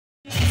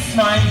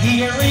my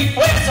hearing.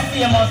 Where's the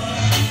famous?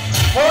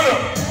 Hold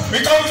up. We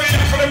come to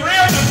you for the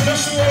brain and for the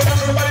soul and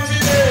for the body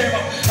today.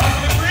 And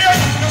for the brain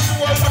and for the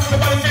soul and for the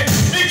body today.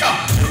 Nika,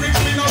 you rich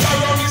me not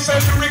around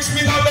yourself, you rich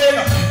me not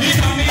then.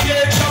 Nika me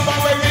head jump and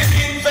when we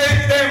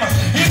invent them.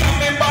 Nika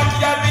me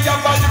backyard, me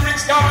have all the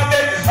rich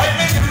garden. I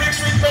make the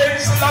rich with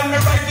pencil and me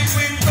write it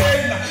with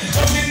pen.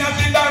 Come in at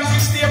the dance, we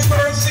stay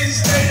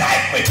persistent.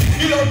 Like me,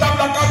 you don't have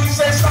like a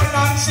recess and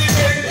Nancy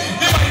Ben.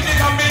 The mighty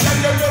and me and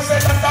you just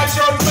said that that's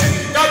your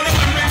thing. God the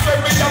rich when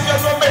we have your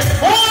rubber.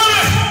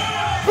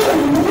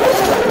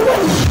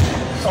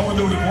 So we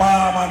do it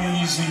warm and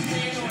easy.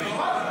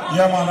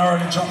 Yeah man,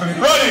 early chocolate.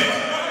 Ready?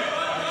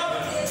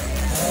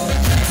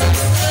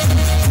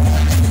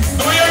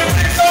 Do you hear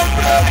the sound?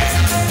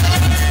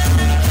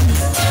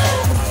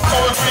 So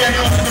we play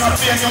music, we're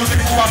play music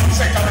for 1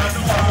 second and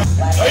 2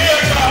 here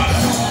it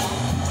comes.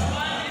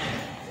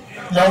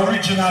 The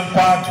original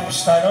part 2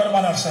 style. What do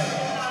man have said?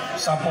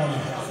 Sapoli.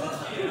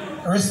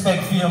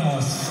 Respect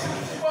famous.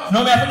 No,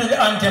 me have to do the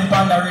anthem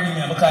panda ready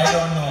me because I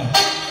don't know.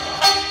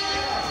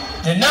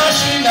 The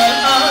national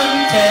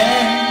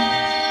anthem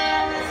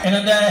in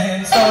a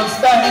dancehall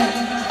style.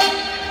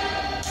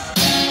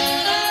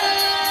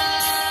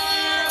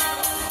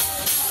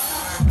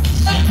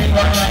 Sleeping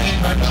one night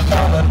when the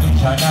power bitch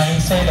and I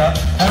said I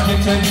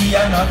wanted to be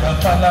another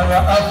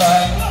follower of I.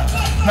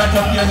 Not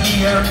up your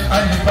ear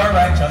and live a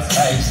righteous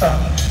life, son.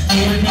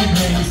 He'll be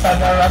blessed as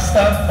a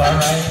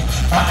Rastafari.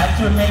 I had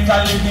to make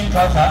a living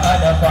cause I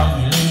had a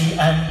family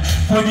and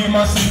Puddy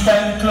must eat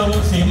and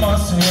clothes he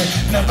must wear.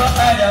 Never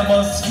had a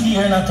bus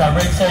here, not a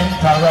red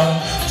cent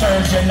around.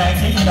 Church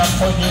united in a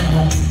Puddy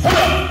room.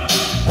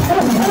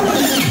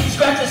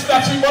 Scratchy,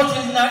 scratchy, but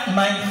it's not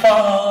my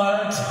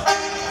fault.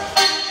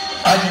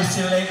 I just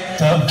select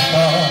the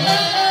ball.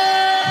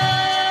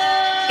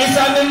 It's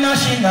on the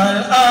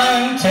national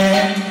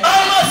anthem. I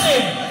must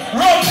sing.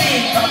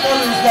 Rocky, come on,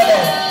 let's go.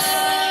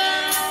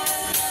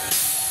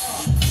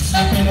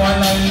 Sleeping one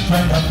night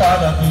when the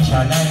father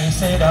vision I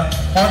said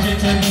wanted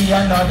to be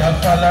another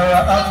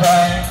follower of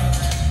I.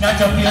 Not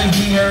up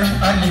here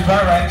and live a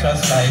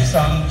righteous life,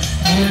 son.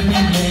 He'll be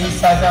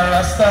blessed as a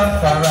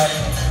Rastafari.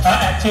 I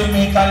had to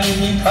make a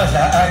living cause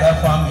I had a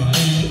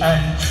family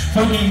and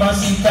food he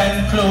must eat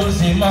and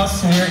clothes he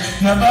must wear.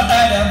 Never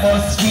had a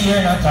bus here,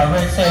 not a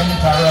red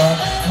cent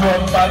around.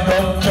 Rubber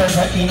doctors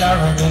in a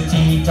rebel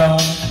town.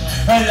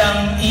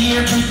 Along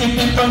here pretty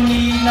people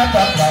need not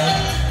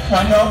apply.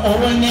 One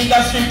old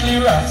nigga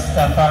strictly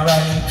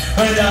Rastafari.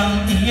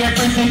 Along here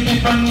pretty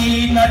people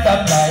need not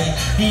apply.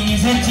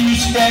 Easy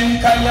teach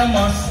them cause you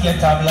must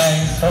get a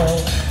blind.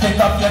 So take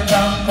up your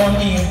tongue, come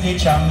in the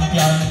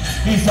champion.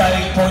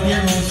 Decide for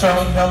the roots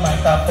round the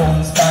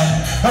microphone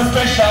stand. A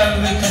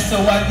special witness to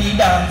what the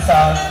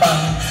dancehall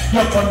fan.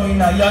 You come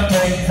in at your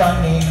 10s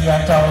and in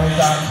your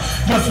 1000.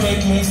 Just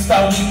wait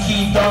Mr.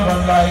 Wicked don't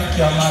run like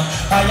your man.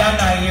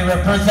 I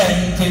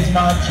represent his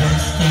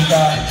majesty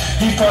God.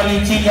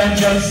 Equality and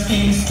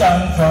justice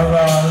stand for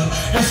all.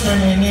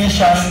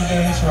 Discrimination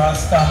against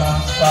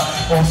Rastaman.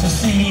 Oh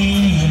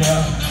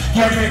Cecilia,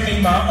 you're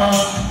breaking my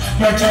arm.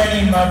 You're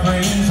turning my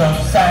brains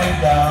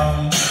upside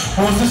down.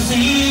 Oh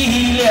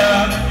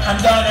Cecilia, I'm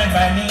down on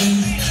my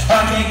knees.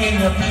 I'm begging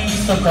you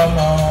please to come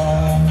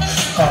on.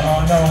 Come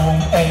on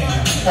home, hey.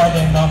 Why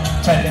them up,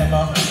 tell them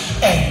up,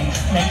 hey.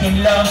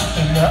 Making love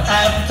in the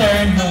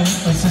afternoon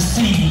with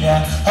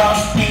Cecilia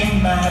up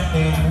in my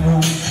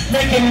bedroom.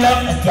 Making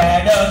love, I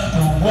got up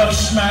to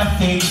wash my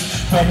face.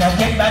 When I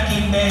get back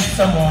in bed,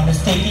 someone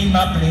is taking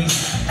my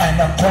place.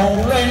 And a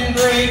cold and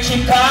gray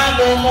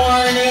Chicago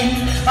morning,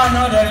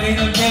 another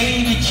little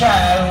baby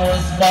child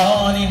was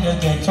born in the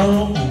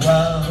ghetto.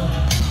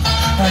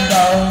 And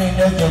down in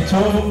the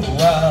ghetto.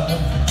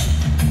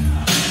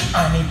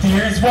 And if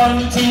there's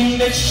one thing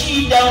that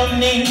she don't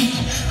need,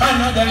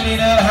 another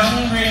little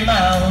hungry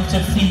mouth to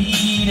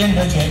feed in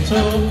the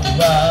ghetto.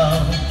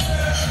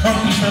 And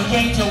people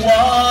came to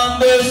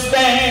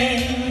understand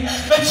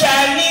the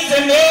child needs a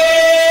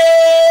name.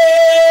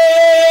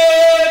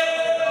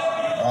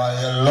 I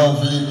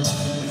love it.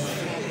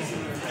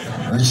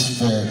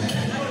 Respect.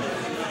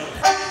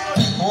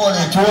 Hold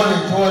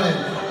it.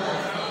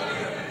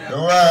 The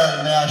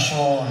world may have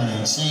shown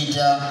me. See it,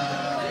 yeah?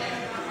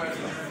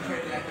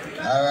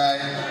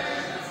 Alright.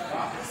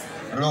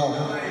 Look.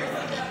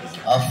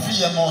 A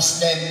famous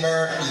them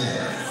birthday.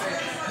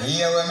 You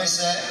hear what I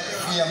say?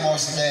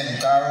 Famous them,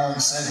 around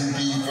 7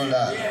 people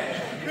that.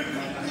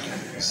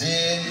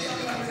 See?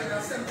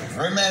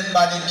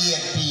 Remember the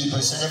date,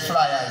 people, see the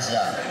flyers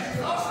here.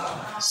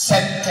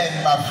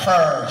 September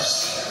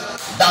 1st.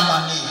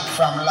 Dominic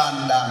from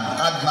London,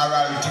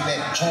 Admiral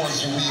Tibet,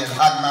 Josie Whale,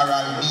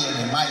 Admiral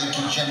Bailey,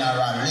 Mikey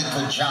General,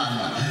 Little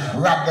John,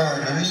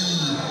 Robert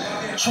Lee,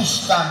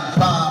 Tristan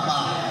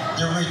Palmer,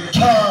 the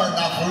return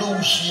of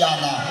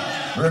Luciana.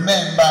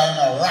 Remember,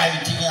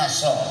 right here,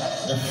 so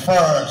the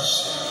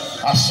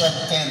 1st of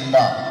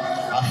September,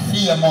 a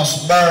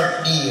famous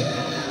birthday.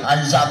 And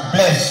it's a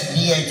blessed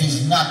day, it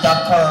is not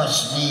a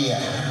cursed day.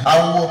 I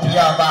hope you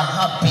have a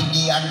happy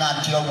day and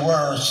not your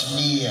worst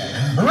day.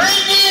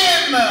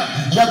 Redeem!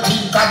 You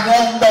think I'm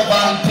round up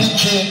and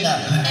pitching.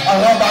 A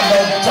rubber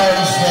dub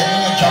Thursday,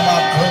 nature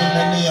Mackerel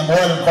my name.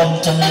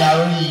 Welcome to my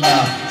arena.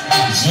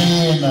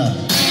 Zane.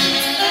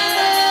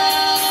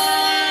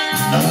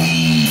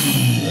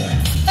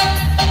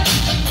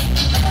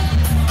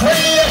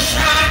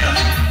 Creation.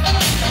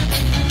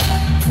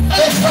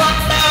 The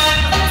front man.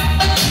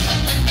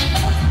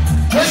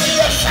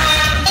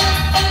 Creation.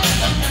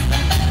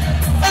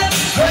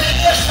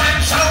 Creation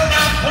sound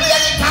and play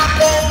it up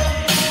boom.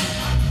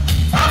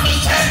 And me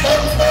say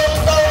boom boom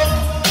boom.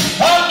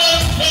 Only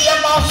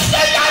famous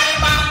day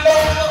I'm a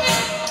boom.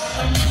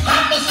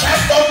 And me say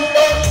boom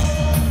boom.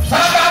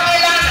 Father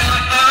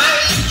Milan I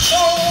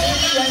show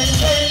me.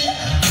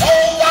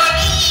 Over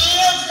the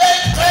years they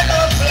tell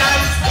us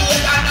life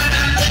still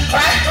and they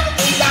try to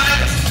be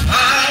like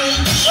I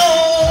show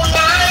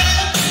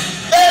life.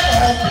 They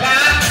hope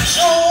like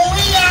show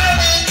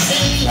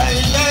reality.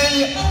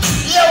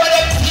 Hear what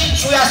them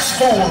teach we at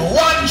school.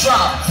 One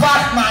drop,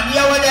 fat man,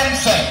 hear what them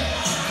say.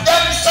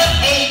 Them say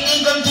hey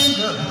diggle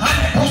diggle and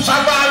push a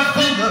ball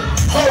figure.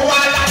 Go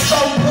all a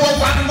jump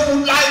over the moon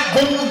like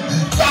goon.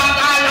 Dog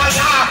all a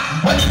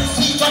laugh when you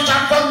see such a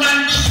fun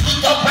and this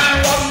pick up and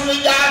run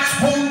with that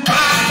spoon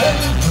cartoon.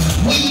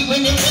 We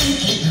win the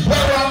pinky,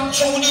 we're on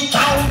through the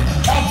town.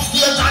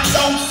 Upstairs and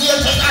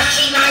downstairs in a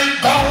she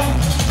night gown.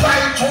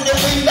 Right through the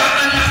window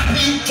and a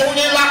peep through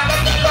the lock.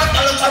 But the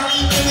bottle is a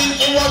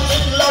winky was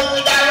in love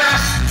with the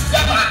rest.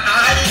 Them a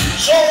eye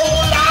so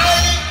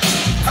light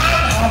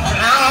and a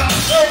black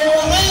so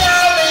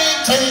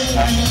reality.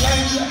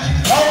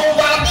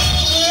 Over the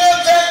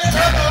years and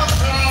never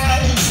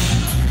fly.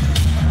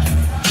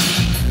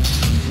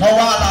 No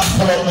one I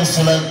pull up the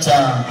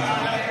selector.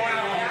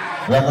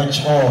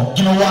 Oh,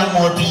 give me one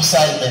more piece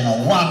out there now.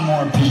 One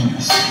more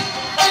piece.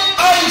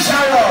 Eyes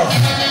are up.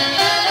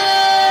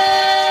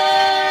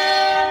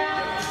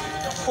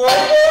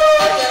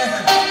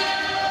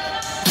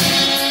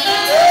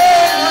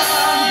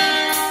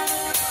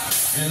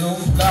 He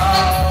looked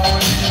down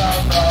in a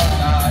brown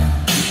night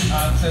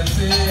and said,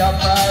 "See a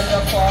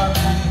prayer for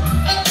me."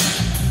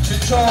 She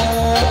threw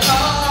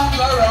arms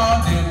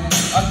around him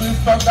and we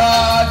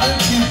forgot to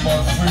keep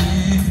us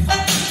free.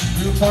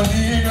 You can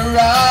lead the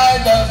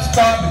riders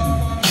coming.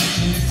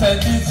 He said,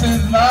 "This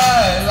is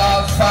my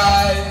last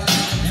fight.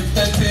 If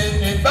they take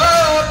me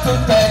back to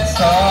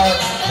Texas,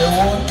 they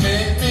won't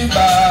take me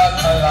back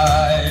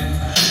alive."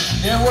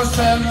 There were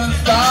 7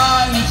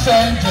 Spanish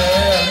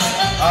angels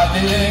at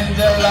the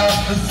angel of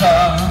the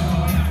sun.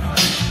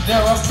 They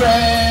were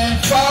praying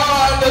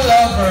for the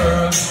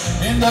lovers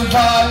in the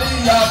valley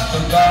of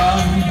the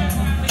gun.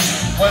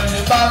 When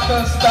the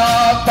battle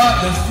stopped and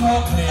the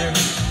smoke cleared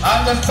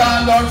and the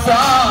standard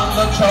from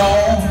the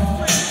throne,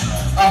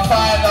 a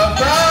final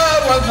prayer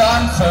was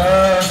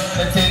answered.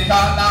 They take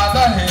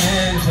another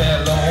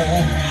angel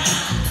home.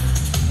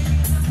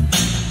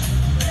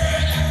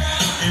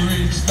 He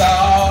reached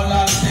down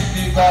and picked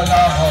the gun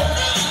up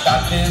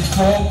that they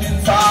smoking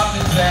from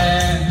his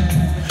hand.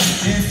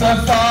 He said,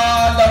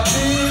 "Father,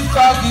 please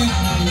forgive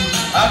me.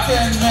 I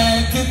can't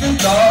make it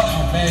without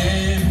you,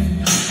 man."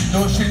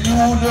 Though she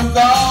knew the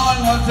gun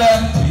was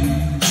empty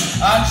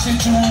and she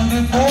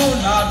truly could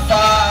not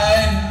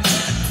find.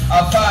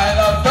 A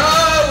final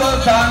prayer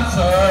was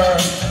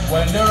answered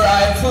when the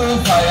rifle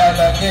fired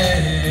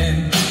again.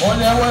 Oh,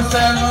 there were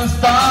 7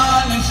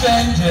 Spanish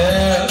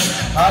angels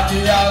at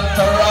the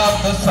altar of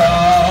the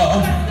sun.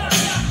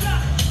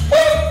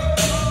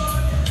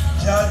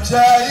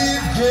 Jaja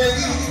is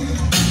great.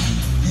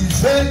 He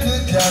set the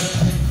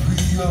captive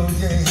free, oh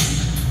yeah.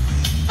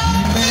 He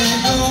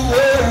made the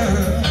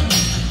world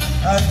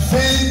and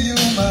save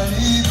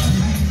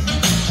humanity.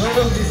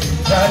 Oh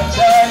yeah,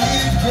 Jaja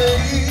is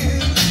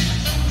great.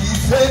 He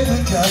set the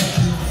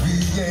captive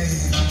free, yeah.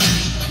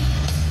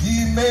 He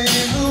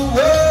made the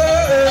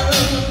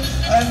world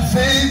and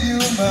save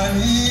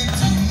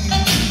humanity.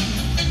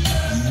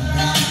 He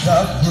made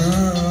that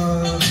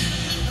world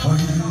for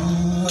you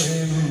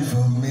and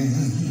for me.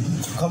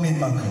 Come in,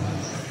 Mackerel.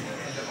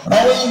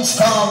 Now it's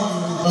come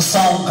the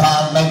song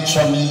called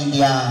Metro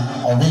Media,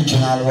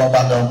 original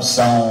rubber dub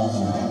sound.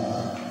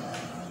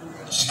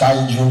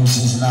 Sky Juice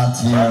is not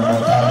here,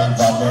 but I live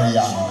very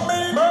young.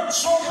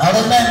 I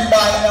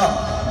remember, you know,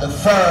 the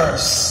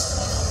first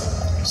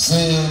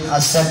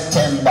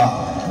September,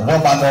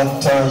 rubber dub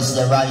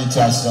Thursday, right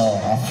here,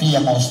 so a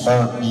famous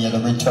birthday, the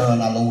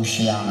return of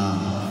Luciana.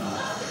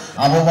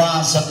 And we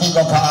want to pick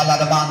up all of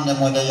the man them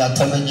with the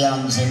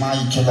Ganzie,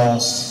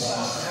 Mikeylous,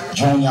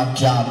 Junior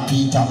Cat,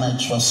 Peter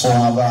Metro, so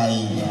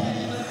arrive.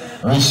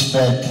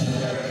 Respect.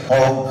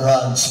 Oh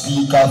God,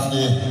 speak of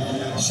the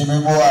see me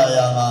boy,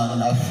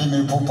 man, I feel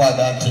me papa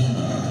that thing.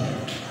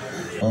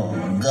 Oh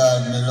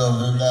God, me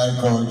love him like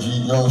how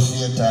Jesus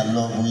Satan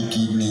love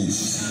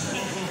wickedness.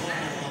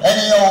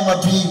 Anyhow, my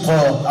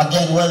people,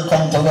 again,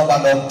 welcome to Rubber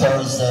Dub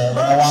Thursday. We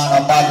don't want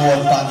a bad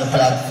word on the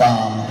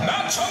platform.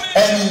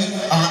 Any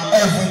and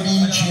every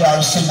DJ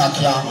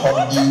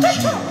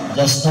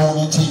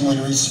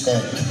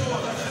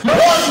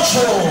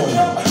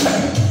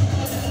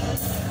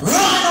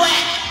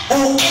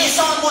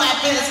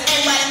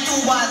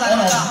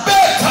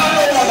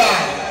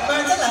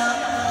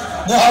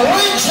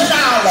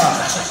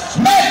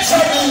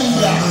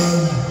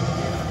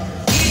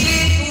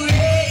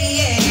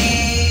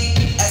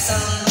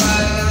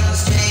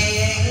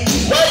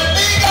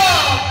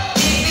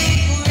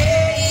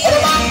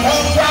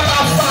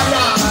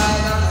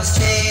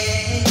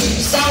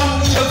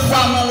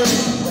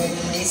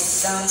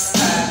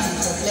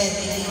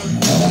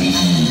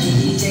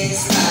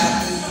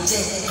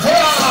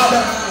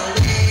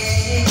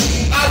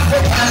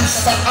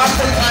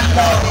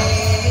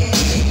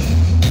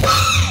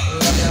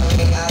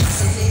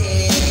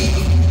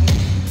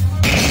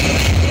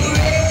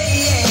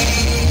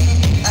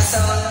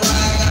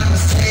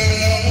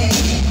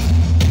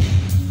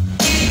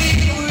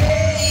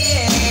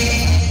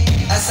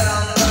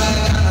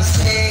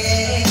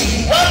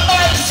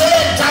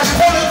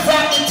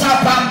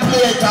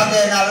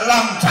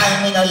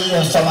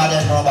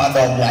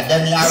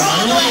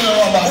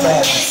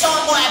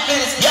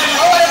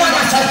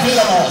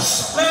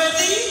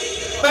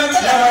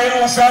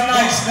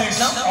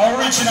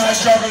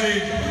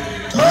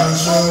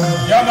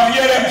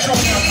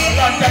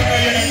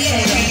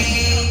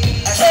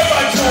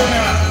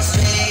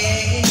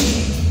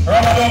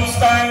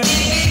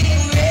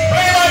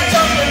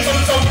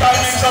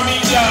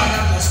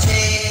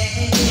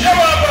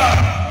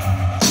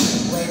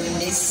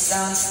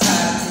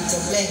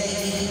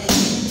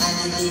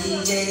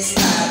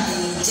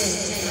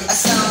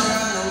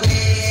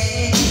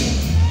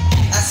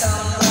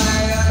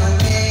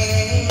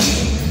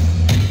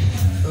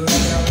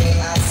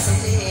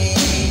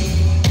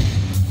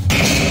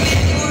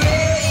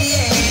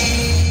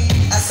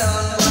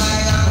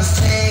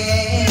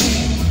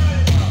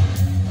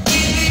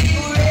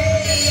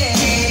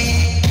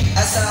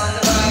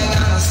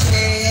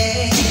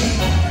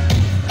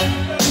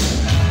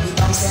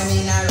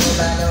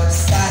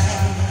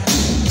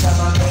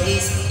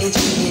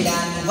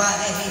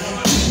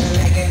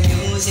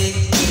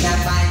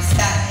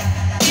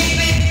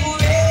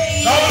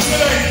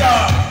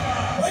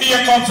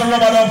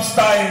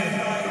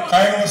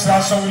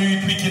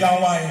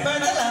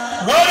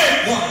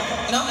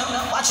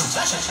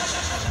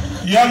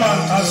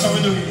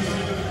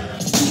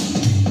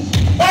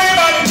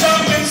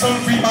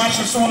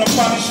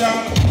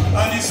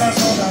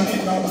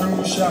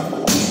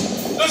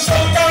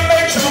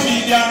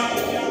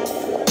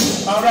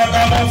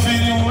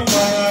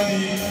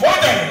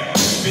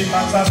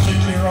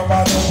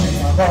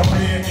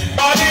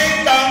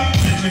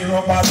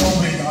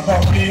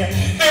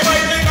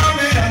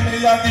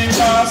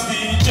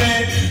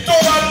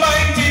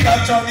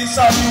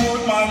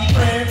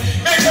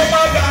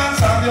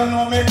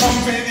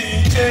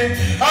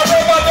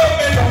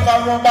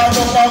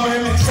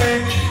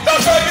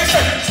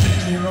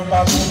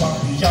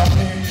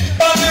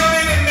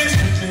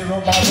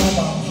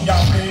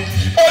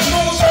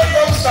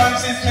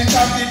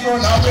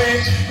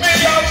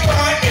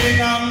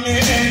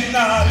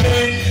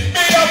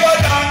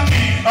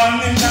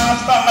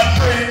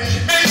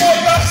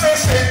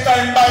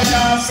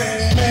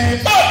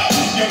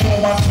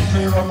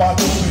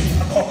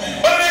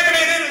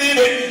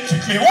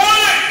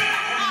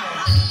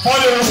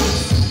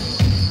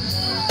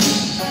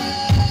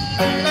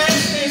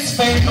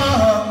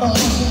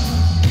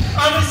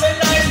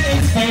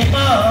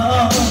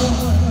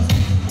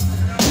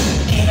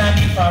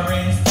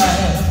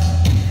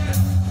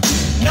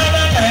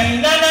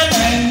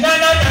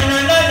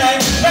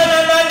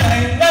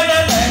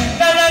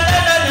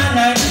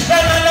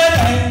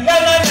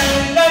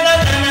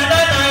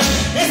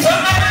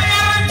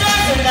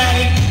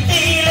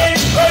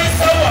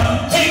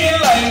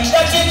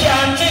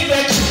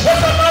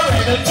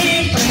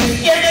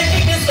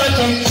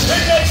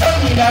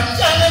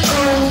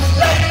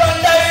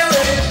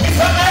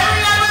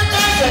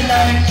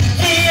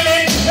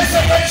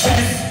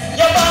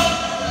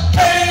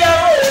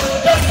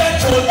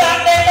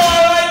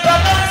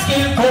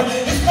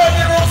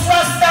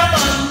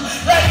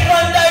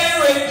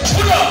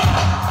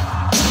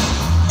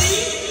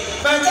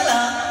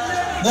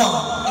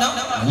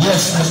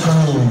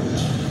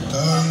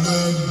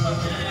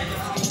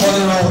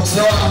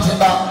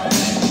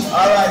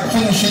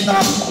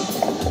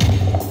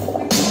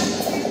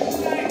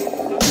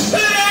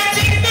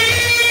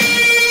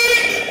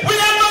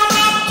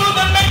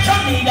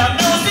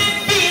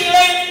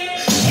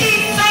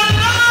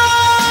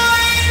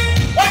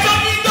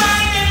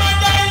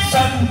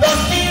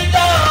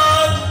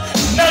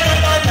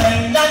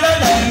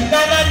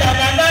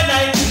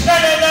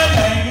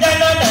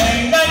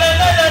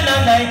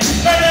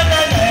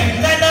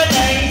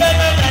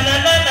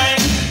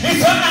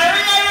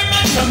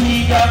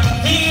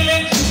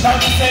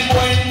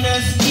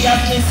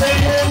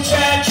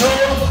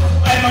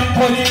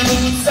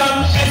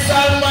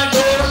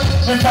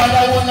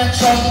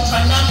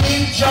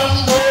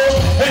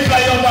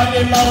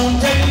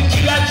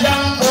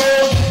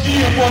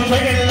put me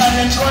in line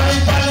and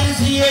Chronicle is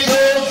here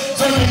though.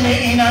 So me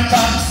in a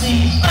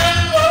taxi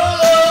and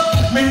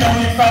roll. Me know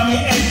it from me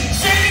head,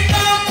 straight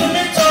down to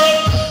me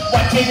toe.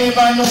 What you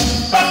never know,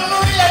 but me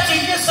will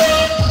achieve you so.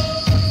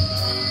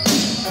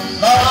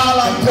 Now all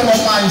I pull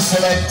up my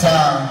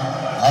selector,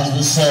 as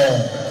we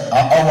say,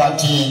 our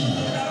team.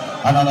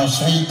 And on a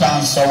sweet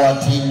and sour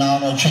thing, now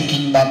no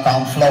chicken back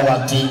and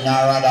flour thing,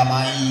 or rather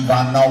my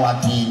even now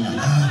thing.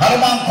 I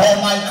don't call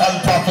Michael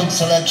Prophet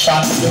Selection,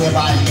 play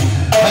by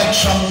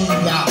Action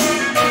Media,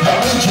 the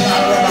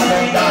original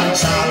rubber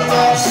dancehall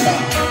master.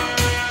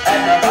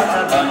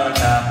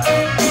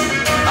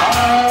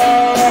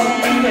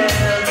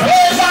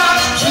 Play by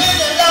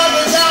Chicken Love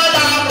is all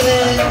I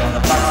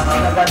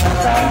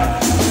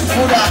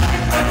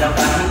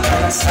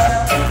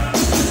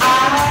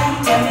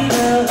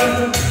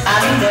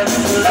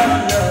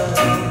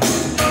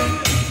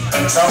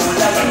So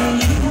loving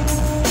you,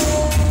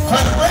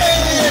 for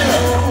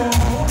real.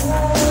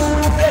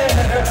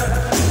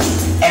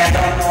 and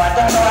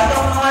I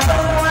don't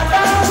know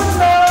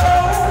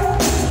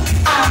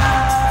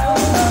how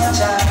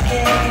much I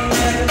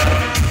care.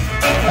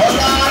 Oh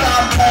Lord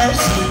have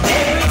mercy.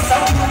 There is so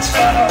much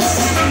for us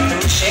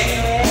to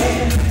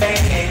share,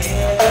 baby.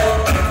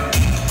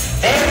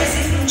 There is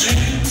hidden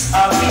dreams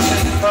of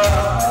vision for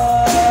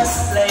us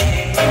to play.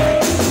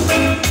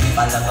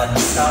 My love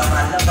is all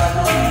my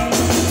love.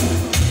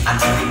 And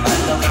if I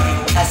love you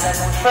as an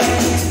old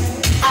friend,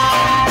 I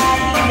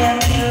will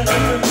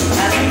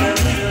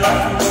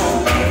love no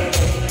way.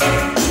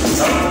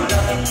 So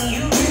loving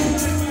you,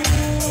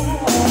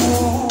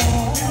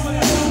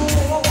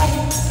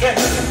 yeah.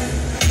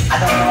 I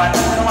don't know how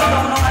much I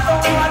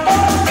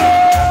can give.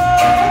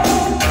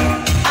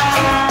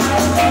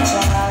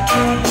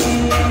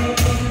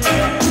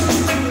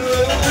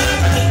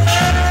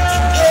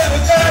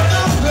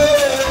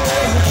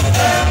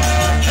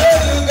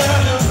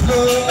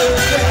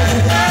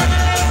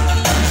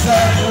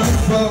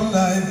 From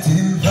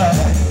 1905,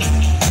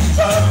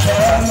 my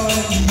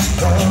family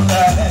all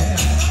night.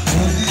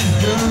 But this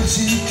girl,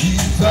 she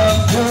keeps on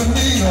turning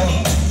me on.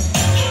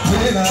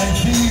 When I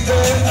see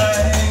her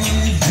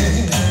eyes,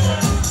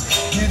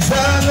 yes, I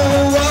know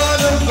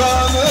what I'm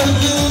gonna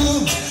do.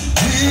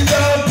 She's a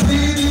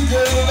pretty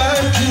girl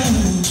like you.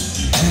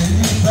 When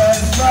you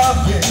pass my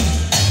way,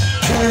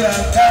 girl, I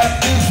got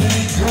to say,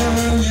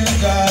 girl, you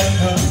got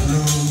the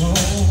flow.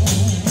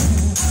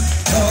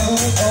 Oh,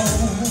 oh.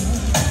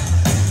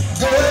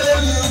 Girl,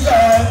 you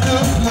got the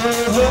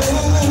flow.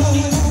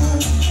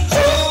 Oh,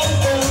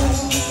 oh.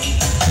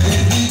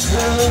 Baby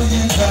girl,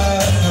 you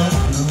got the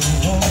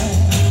flow.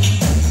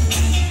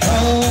 Oh,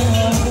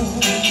 oh.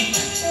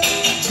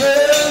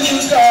 Girl, you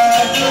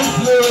got the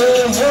flow.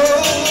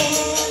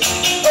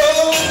 Oh,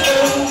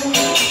 oh.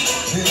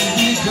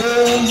 Baby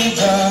girl, you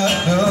got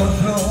the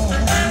flow.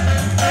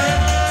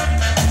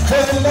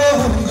 Come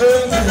on,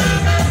 girl.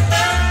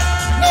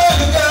 No,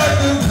 you got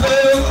the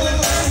flow.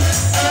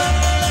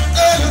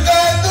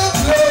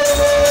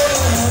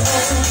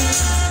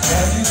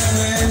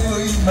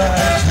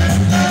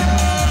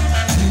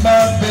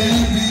 My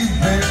baby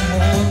back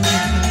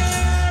morning,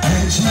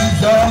 and she's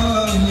all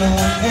alone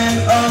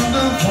and on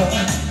the phone.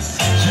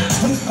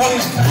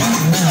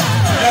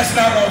 Yes,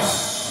 Nagos.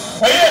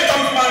 Well, here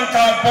comes a man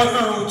called Puddy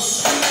Roots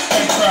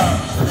and Crown.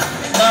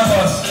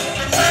 Nagos.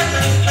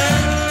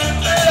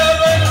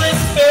 Love and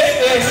respect.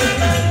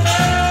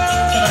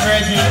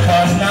 Celebrate you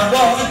for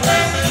Nagos.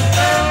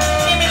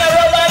 Give me the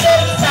rubber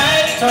dub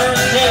time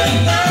Thursday.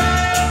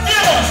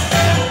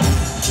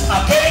 I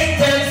can't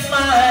tell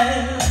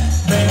smile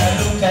when I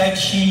look at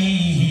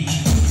she.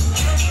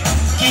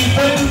 Keep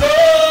on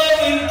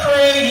going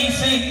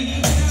crazy.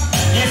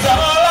 It's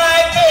all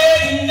I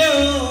can do.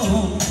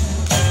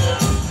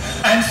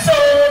 And so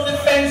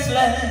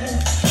defenseless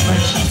when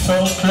she's so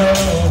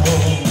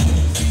close.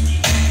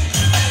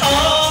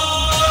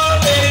 All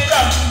they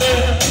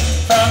crumble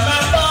from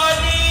my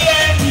body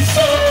and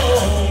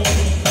soul.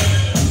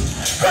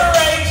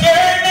 Write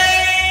your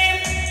name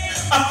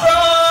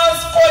across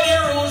for the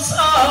rules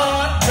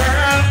art,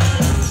 girl.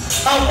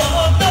 I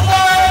want the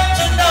world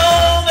to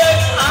know that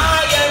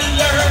I am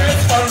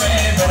yours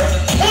forever.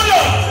 Hold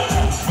on!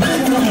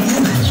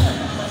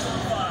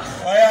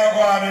 I am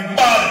going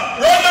bad.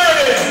 Run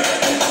ready!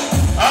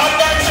 All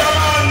dance,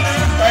 man.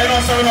 I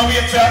know so we don't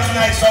wait till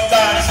tonight, some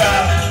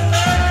dancehall.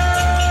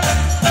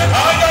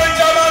 All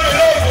dance, man. We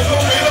love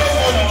you.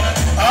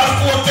 All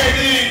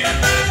 4KD.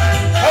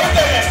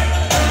 Okay.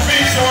 Be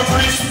sure to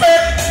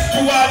respect to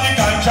all the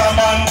ganja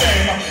man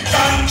them.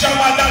 Ganja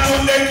man that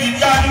don't let the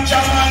ganja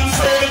man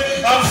say.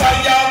 I'm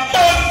sorry, I'm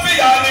born for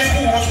all the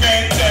 4K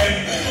them.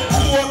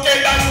 4K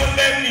that don't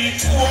let me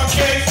 4K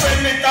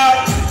friend me call.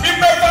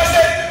 Remember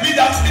that with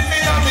that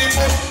sniffing on me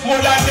foot. More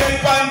than them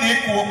pan the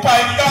coke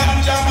pipe.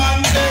 Ganja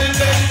man tell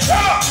them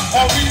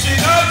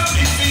original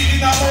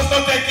sniffing about to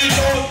take it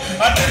out.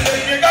 And then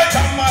they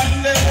ganja man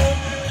them out.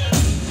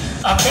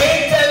 I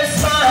can't tell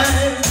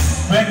smile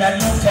when I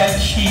look at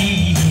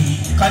she.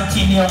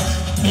 Continue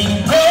being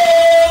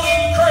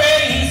going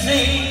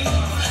crazy.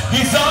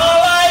 It's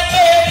all I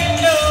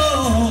can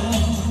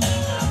do.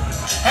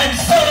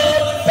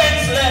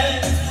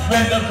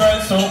 and the girl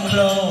so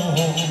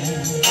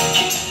close.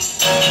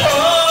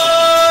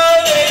 Oh,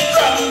 they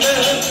crumble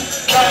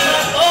from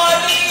an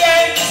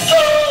audience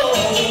soul.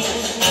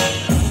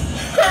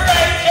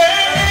 Right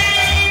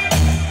here,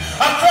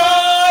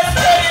 across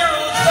the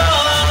roots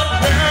on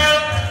girl.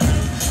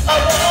 I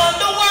want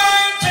the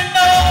world to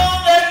know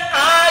that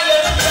I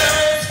am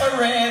yours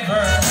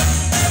forever.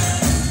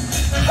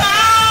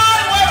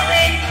 I'm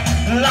wearing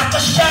like a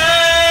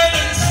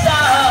shining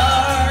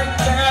star,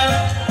 girl.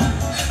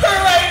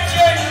 Write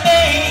your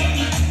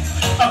name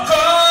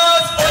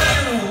across the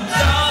roots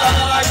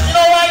on. You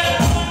know what?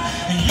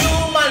 You,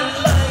 my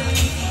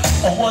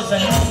life, was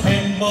an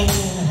open book.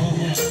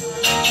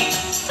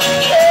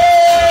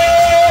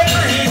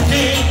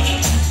 Everything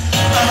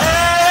I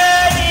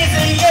had is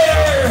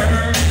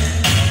yours.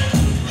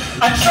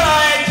 I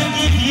tried to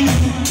give you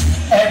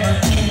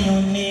everything you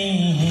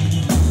need,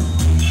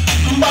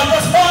 but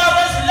as far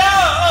as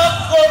love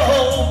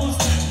goes,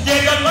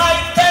 there's a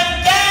lifetime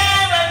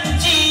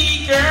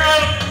guarantee,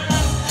 girl.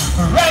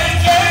 Write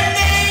your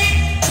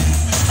name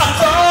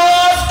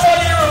across the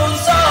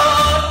roots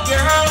on,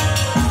 girl.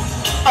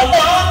 I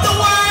want the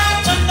world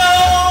to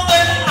know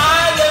that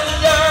I am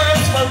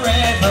yours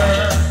forever.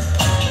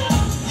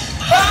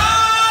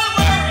 I'll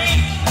wear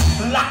it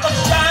like a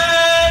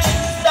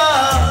shining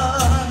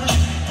star.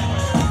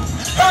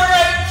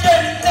 Write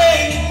your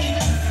name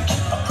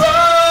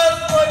across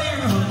the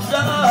roots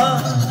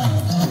on.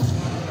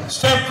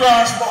 Step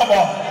cross,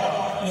 Baba.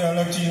 Yeah,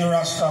 Latino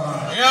Rasta,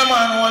 man. Yeah,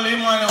 man, holy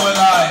man, will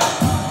I.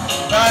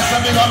 Nice to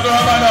big up the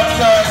Robert up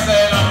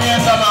Thursday, and me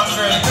and the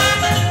Mackerel,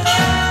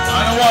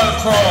 and the whole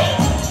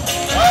crew.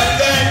 Well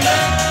then,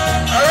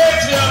 I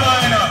reach your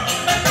mind up.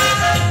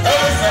 What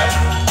is that?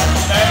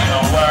 Them no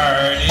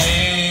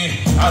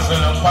wordy. As we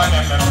look on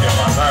them give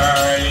a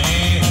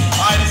wordy.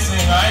 I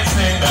sing,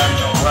 them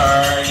no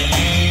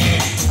wordy.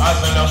 As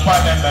we look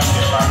on them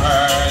give a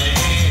wordy.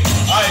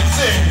 I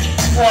sing.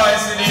 Why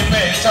see the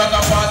page, chuck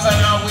a pass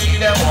and a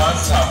weed them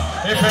once up.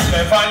 If you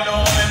never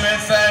know me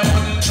say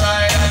wouldn't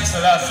try like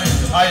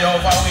Selassie. I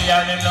over we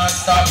and him not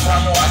stop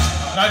from watch.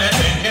 Now they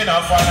thinking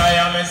of fun I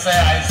am and say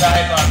I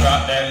side my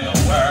drop them no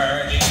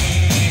wordy.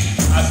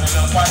 As we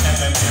look on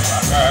them give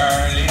a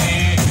girly.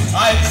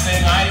 I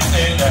sing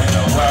them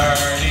no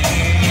wordy.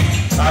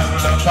 As we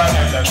look on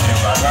them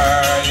give a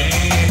girly.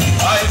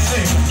 I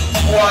sing.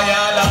 Why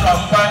all a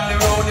come on the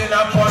road in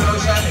a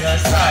pollution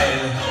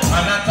hairstyle.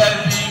 And I tell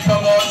people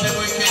about the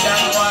wicked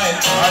and wild.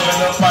 I will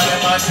look on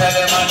them and tell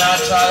them I'm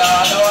natural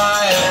all the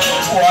while.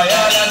 Why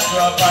all a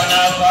drop and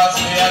a pass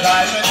me a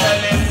guy, me tell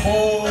him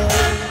fool.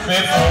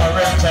 Before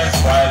him just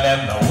while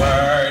them the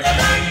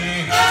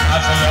wordy.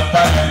 As we look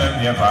on them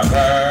give a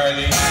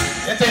girly.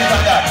 You think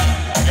of that?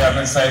 You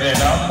haven't said they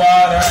don't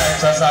bother,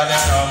 just as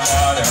they don't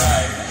bother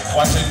right.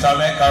 Watch it to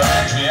make a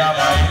Reggie and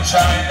mind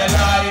shine the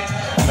light.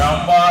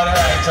 Number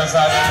right, just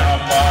as the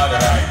number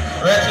right.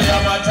 Reggie,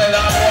 I'm a tell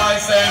a boy,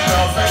 say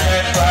nothing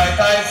ain't right.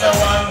 I say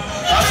one,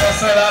 I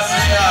say I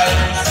see I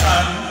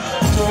stand.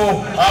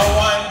 Two, I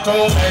want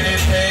to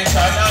meditation.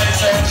 I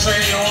say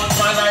three, youth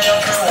man, I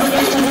have to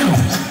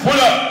pull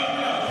up.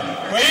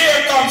 Well,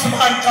 here comes a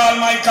man called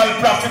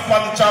Mikeylous Prophet for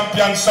the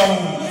champion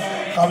sound.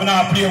 Come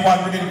now play one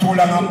within too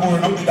long and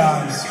burn up the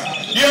dance.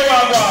 Here we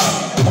go,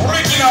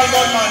 original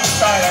gunman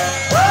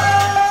style.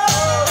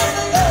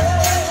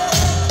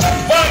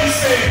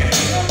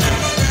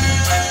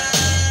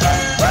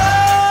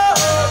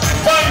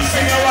 Fancy,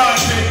 you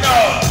want it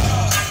now.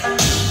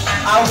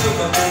 I will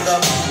go to the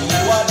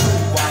what do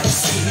I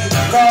see?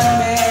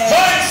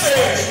 Fancy,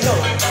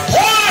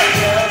 why?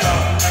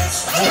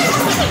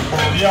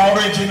 The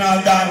original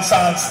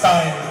dancehall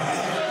style.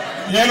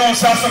 You know,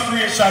 Sasa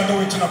Creation do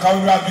it, you know, because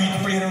we are doing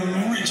play the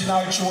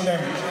original show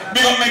them.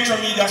 Big up Metro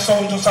Media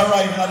Sound just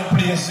arriving at the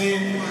place, see?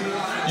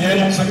 You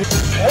know, so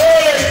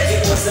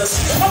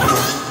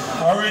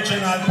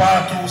original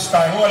part 2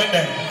 style, hold it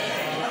then.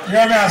 You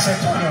hear me I say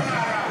to you?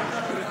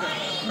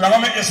 We're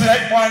going to make you see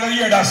that one of the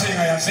year that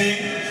singer, you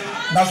see?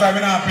 That's why we're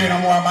not playing no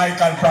more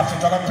Mikeylous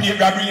Prophet. We're going to play,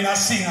 we're bringing a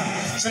singer.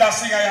 See that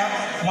singer here?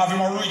 I'm having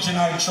an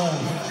original show.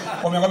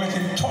 But we're going to make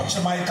him touch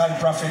the Mikeylous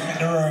Prophet in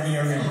the early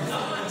hearing.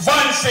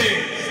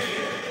 Fancy!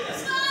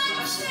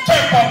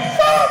 Step up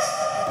fast!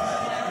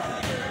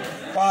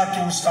 Part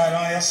 2 style,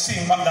 I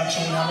sing back that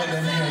tune and make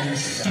them hear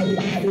this.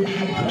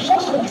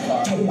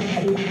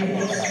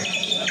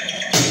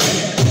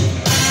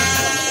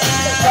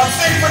 Now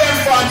sing for them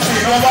fancy,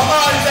 over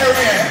all the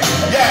way.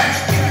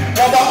 Yeah,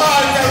 over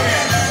all the way.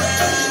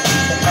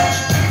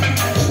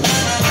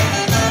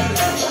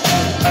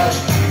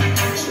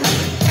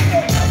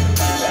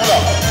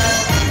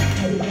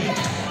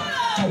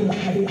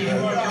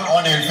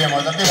 Oneil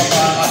famous, a big up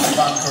all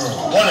massive and crew.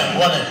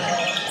 Oneil.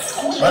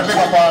 Well, big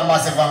up all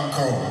massive and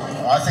crew.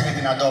 I sing it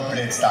in a double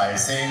plate style,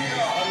 see?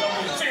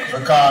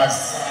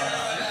 Because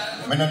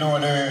I don't know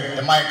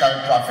the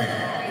Mikeylous Prophet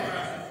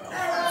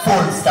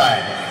full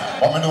style,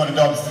 but I know the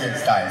double plate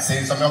style,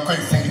 see? So I'm quick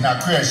sing in a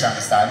creation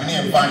style. My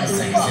name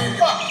Ganzie, see?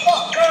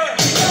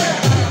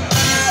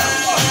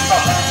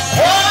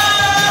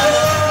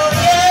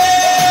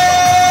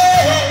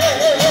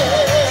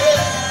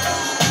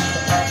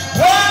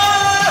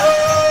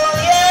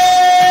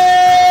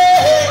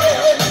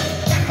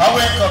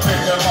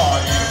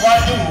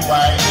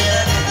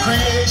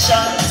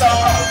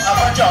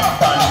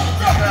 jump on it.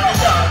 If you're the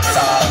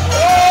dancer.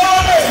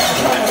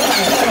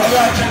 I'm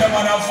watching them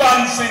and I'm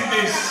fancying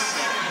this.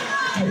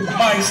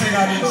 My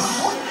singer this.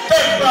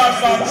 Take that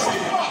fancy.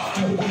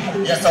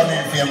 Yes, I'm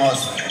in famous.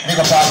 Big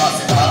up our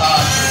massive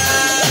artists.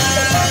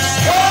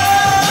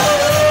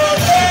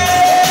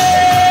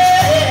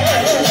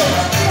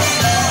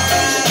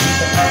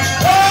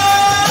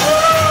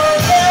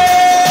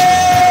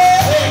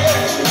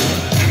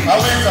 I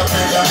wake up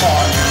in the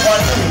morning,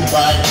 what do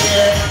I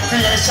hear?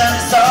 Creation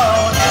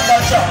sound, and I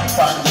jump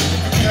on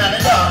the and the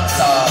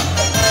dancer.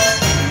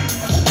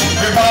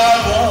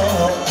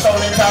 Revolve, sound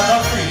it and no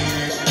free.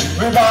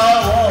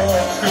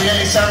 Revolve,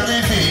 creation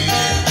reveal.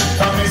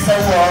 From Mr.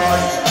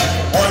 World,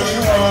 only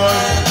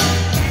one.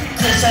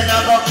 Creation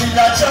and go kill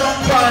a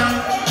jump on.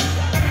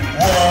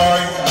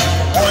 Boy,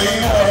 boy,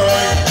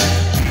 boy.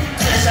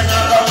 Creation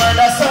and go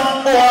murder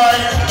some boy.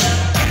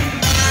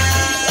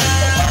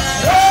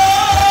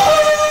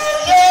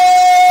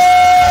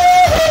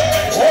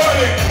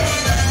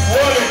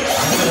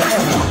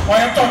 Why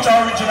you touch your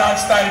original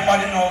style, but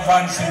you know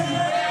fancy?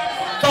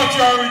 Touch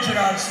your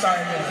original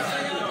style.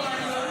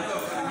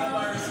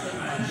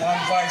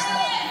 One voice.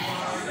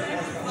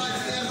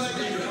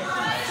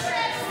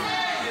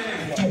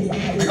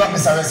 We got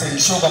Mr. Racing,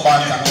 sugar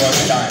band and all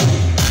the time.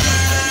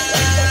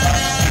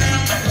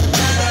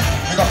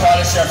 We got all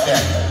the chef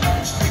there.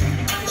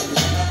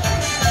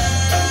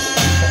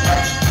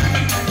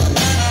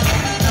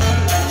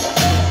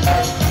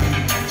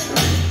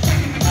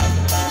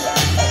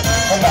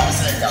 Come on,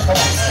 selector, come on,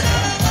 selector.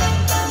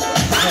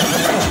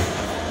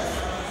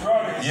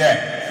 Yeah.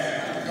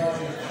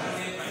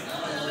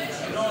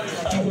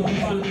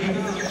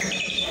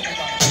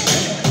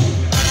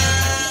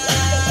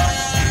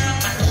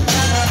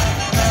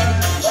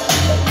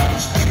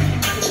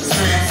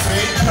 Sweet,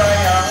 sweet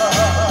prayer.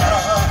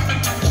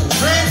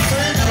 Sweet,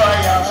 sweet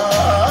prayer.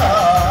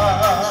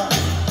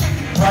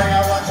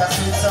 Prayer, want to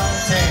see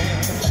something.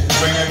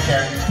 When you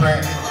can pray,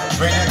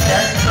 when you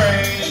can pray,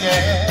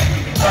 yeah.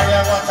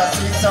 Prayer, want to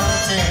see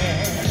something.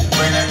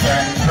 When you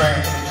can pray,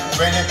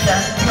 when you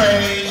can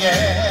pray,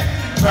 yeah.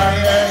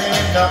 Prayer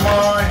in the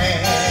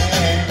morning,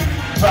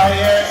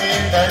 prayer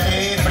in the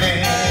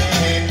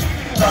evening,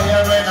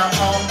 prayer when I'm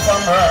home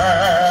from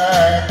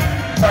work.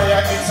 Prayer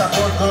is a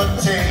good, good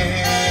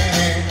thing.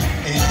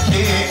 It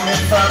keeps me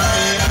from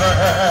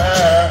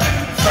evil,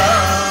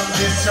 from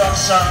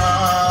destruction.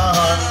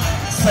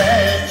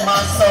 Set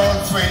my soul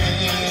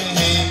free.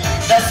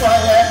 That's why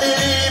I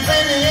believe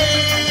in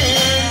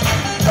it.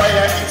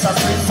 Prayer is a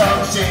sweet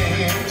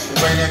something.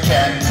 When you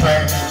can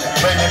pray,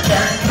 when you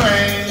can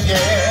pray,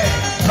 yeah.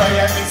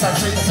 Prayer is a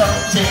sweet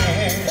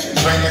something.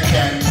 When you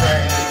can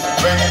pray,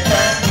 when you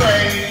can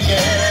pray,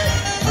 yeah.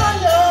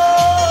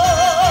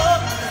 Prayer,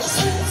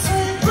 sweet,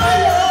 sweet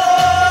prayer.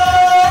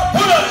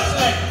 Pull up,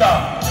 selector.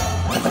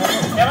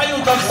 Never you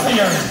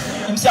upstairs.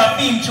 Him say a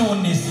theme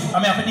tune this. I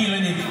have to deal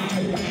with it.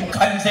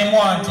 Cause him say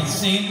want it,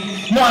 see?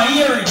 No, I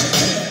hear it.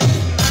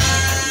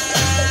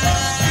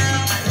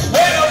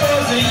 When I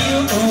was a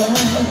youth,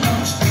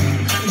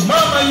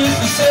 Mama used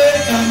to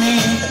say to me,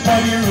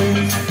 Puddy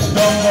roots,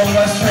 don't go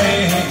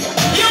astray.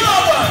 You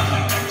know what?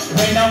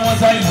 When I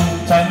was a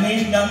youth, I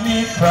need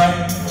me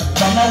pride.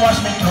 Mama wash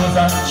me clothes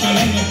and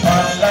change me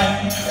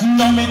online.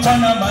 No me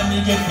turn a man,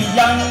 you get me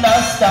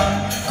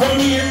understand. Come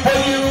here,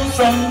 Puddy roots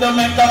from the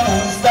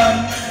microphone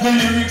stand. The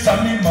lyrics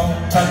on me mouth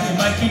and the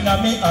mic in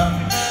me hand.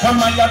 And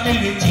my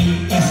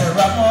ability is a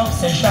rap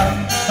obsession.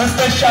 A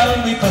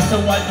special because to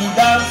what the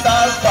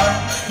dancehall fan.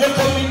 You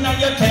come in on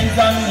your tens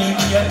and in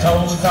your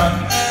thousand.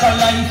 Cause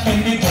life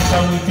in the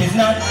ghetto it is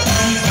not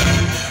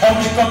easy. I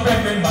wake up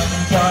every man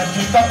can't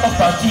drink a cup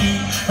of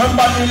tea. And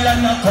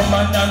Babylon come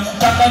and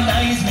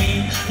antagonize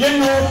me.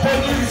 You know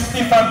police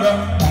if I run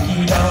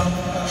cookie down.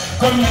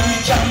 Come here the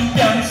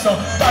champion so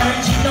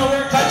Bargy no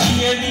work at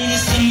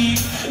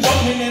GABC. But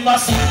me never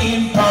see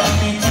him on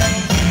me TV.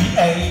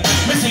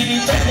 Me see the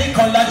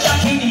technical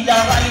Jackie did a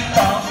right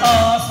for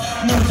us.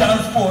 News and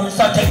sports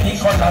a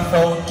technical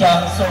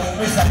broadcast. So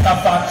we sat a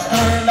fat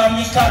girl and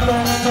me call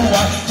on to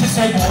her. She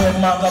said, go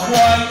maga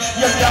boy,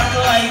 you black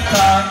like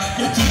her.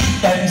 You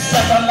teeth them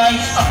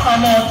satellite,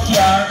 I'm out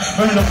here.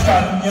 Look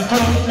at your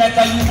clothes like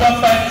a you a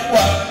bad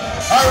one.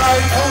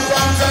 Alright, come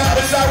from top,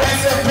 it's a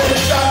recipe,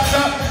 chop,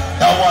 chop.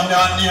 That one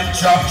that name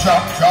chop,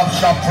 chop, chop,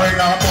 chop. Bring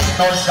a book,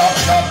 no chop,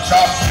 chop,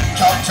 chop.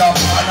 Chop, chop,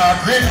 man a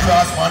green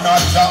grass, man a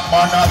chop,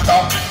 man a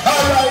top.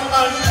 Alright,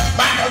 man,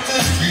 back out to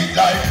the street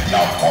like the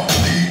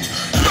complete.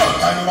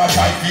 Look, I know I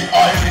fight the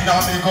oil in a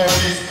me go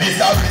this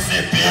a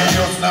recipe,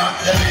 just not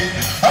delete.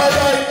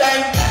 Alright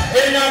then,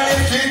 in a the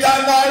street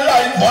and I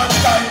like one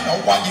time. No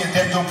one is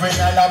them to bring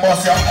and a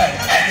bust your head.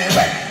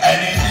 Anyway,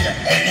 any day,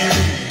 any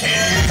week,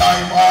 any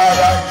time,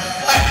 alright.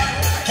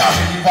 Can't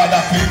believe what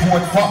that people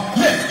vote for.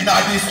 Left in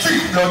the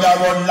street, blood a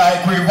run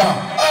like river.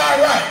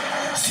 Alright.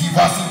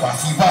 Siva,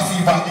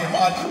 them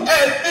a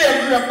help them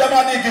grab them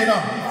a dig, you know.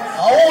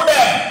 Who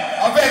them?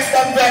 A vex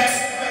them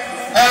vex.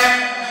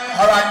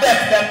 Alright,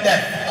 death.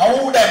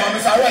 Who them? And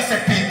it's a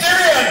recipe.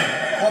 Tyrion.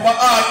 Over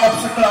all up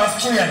to class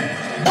train.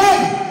 Boom!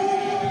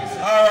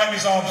 Alright,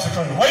 Mr.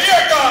 Obstacle. Well,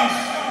 here comes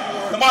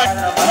the mic.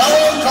 And I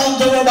won't come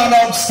to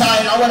Rubber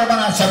style. I want to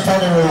manage to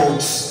the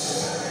roads.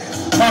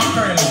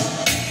 Mackerel,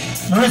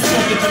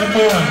 respect it to the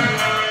bone.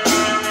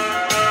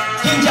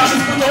 King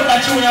James put out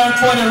that tune out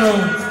for the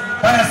road.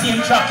 When I see him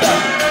track ya.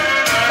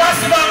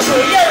 Pass it on to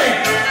hear it.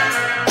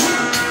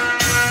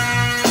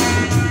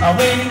 I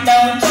went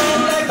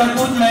downtown like a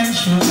good man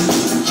should.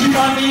 She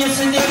found me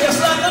yesterday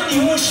just like a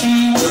new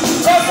she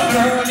would. Cause a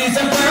girl is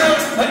a girl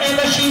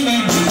whenever she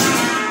may be.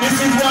 This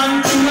is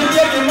one thing my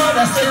baby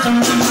mother said to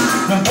me.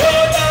 Now go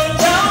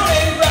downtown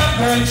and grab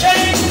her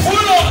chain.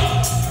 Pull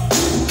up.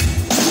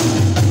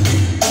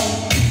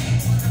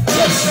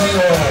 Yes, we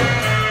will.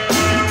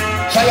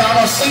 So you have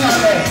a singer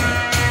there.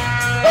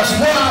 That's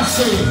what I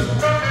see.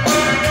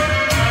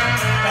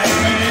 Like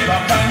we live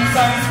up on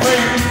some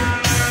spring.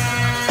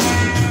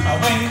 I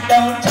went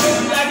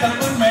downtown like a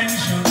good man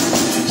should.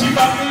 She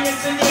found me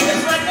yesterday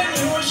just like a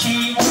new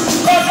she would.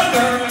 Cause a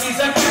girl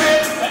is a girl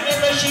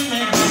whenever she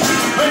may be.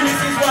 When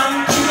this is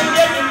one thing the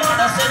baby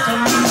mother said to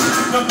me.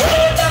 Now go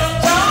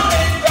downtown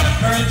and grab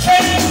her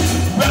chain.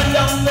 Run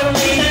down the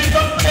lane and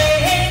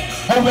complain.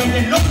 Oh, when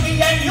they look me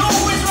and you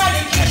is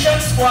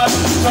radication squad.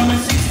 From a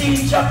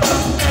 16 chop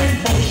up and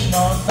push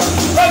master.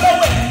 Cause I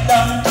went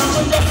downtown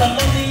with just a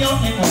money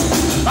on the book.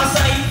 As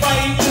I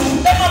find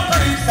you, them a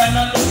priest and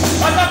a look.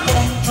 As I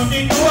come to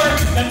the door,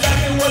 them try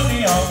to hold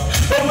me out.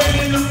 But when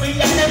they look me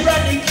and them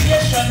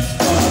radication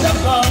squad I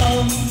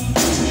come.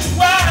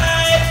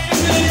 Why,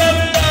 strictly love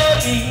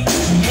loving,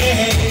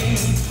 yeah.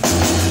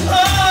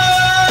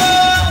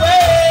 Oh,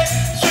 way,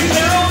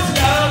 strictly roots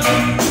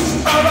loving,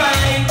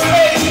 alright,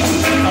 hey.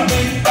 I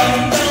went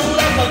downtown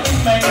like a good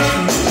man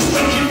should.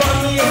 She found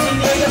me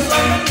yesterday just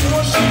like a new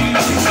she.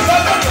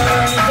 Cause a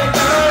girl is a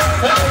girl,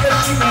 wherever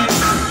she may be.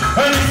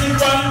 And this is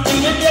one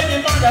thing the baby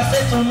mother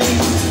said to me.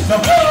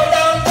 Now go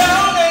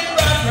downtown and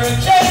grab her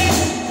chain.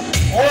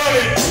 Hold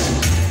it.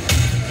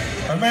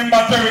 Remember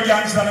Terry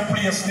Ganzie in the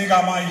place, nigga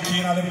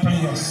Mikey in the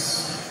place.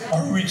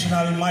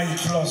 Originally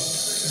Mikeylous.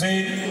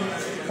 See?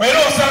 Well, you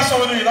know, sir, so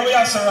we do it. We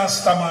have Sir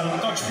Rasta, man.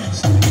 Touch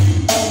peace.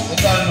 You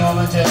don't know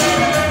me, Jerry.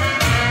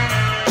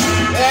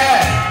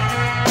 Yeah.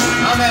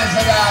 I'm in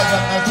the guys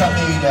of Metro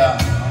Media.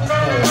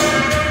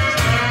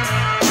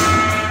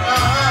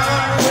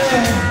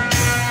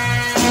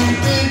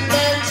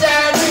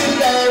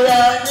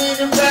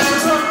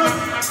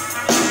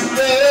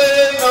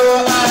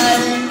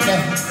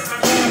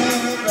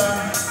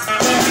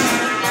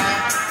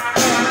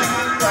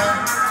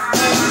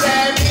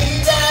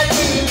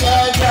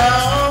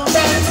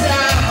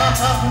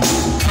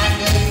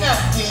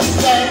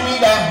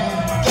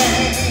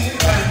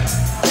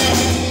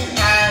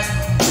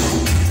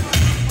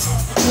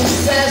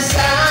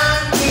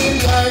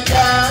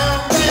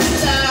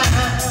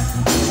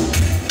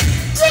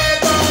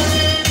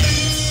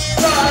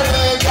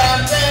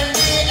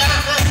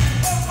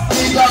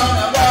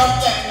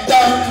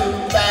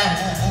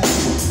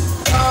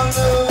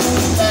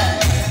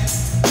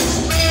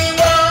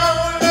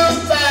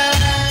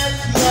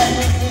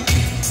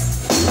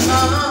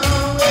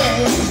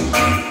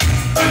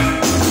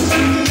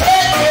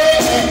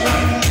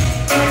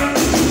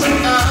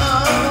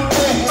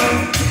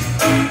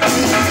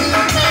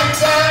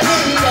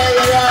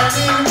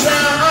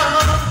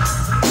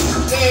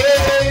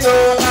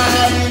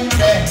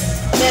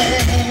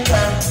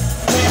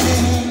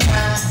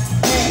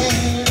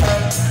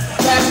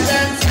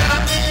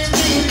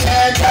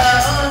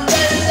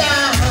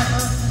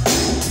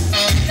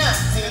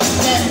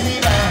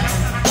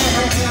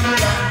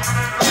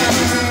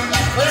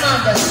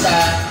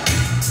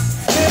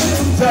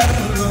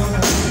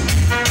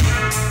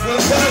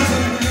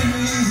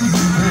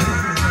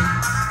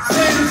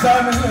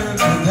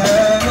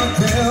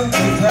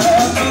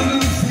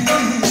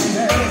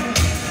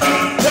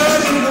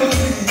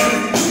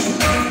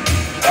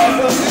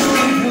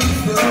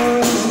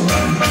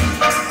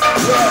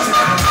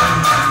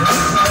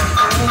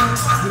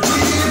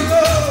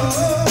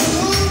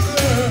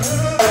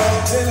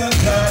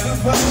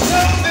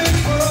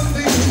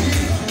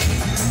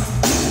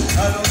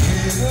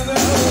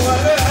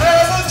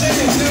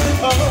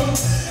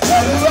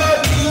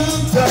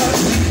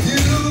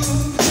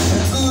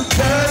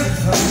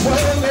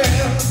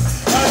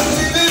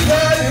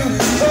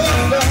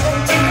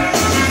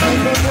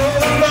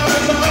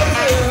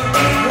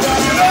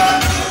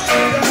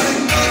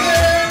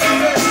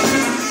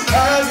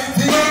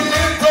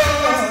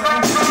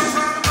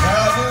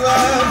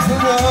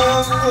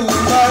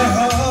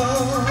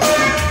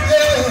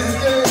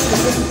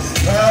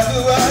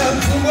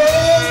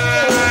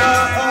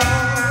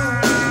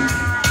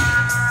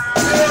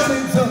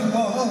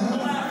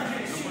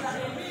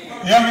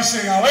 Yeah, we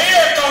sing. Well,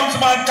 here comes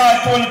man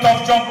called Tony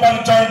Tough, jump on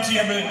the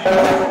turntable.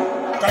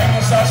 Can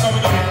you say so we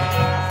do it?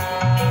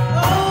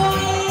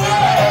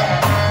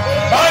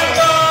 Man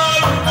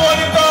called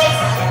Tony Tough,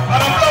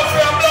 and I'm bluff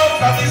for a bluff,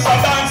 that is a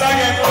dance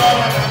again, bro.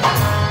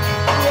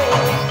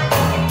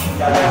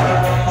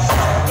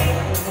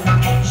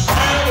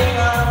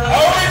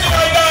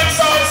 Original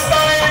dancehall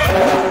style.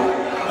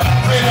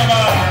 Freedom,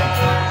 man.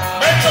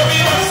 Metro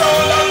Media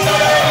sound.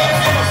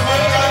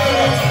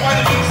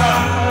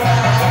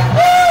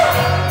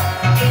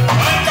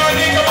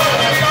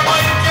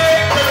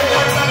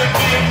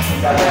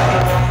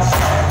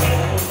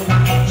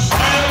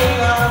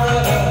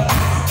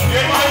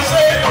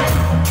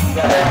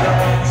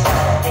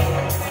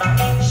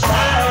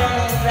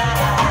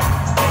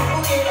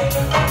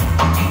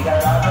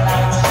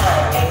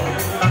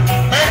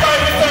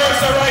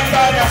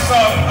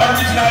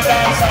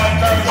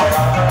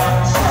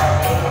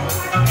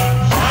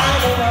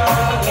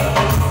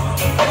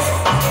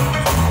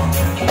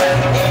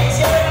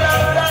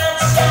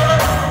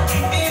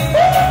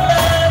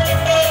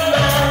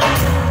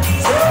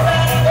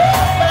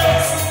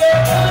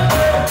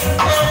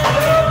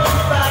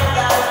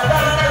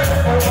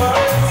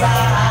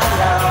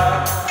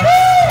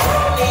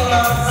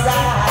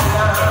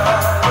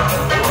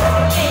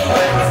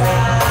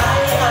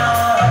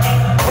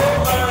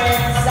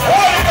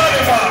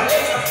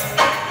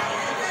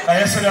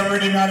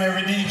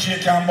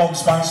 mug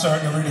sponsor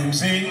the rhythm,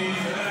 see?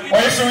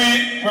 Well, you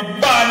see, we're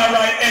born to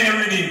write any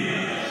rhythm.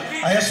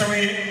 And you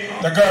see,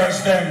 the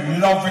girls,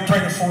 them love it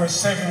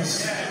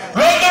 24/7s.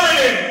 Run the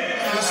rhythm!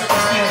 You see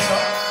what's here,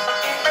 sir?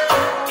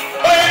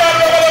 But you don't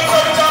know what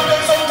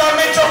sometimes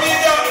metro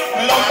media,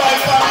 love by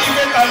fan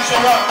event and she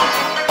rock.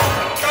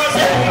 Cause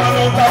the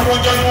woman out the road,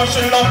 you know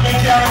she love me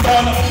can't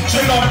done. She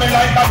love me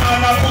like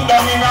banana put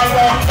down in a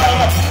round down.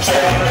 She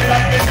love me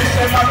like the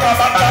system of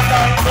Kabata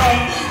and brown.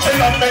 She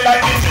love me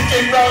like the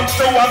chicken brown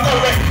stew and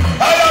curry.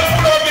 I love to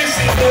love me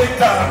see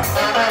later.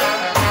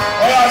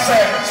 What I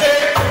say?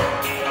 See?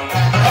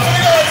 I think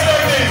the girls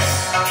like this.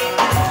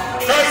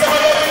 Girls have a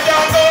love me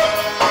can't done.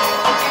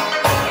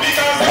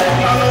 Because the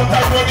woman out the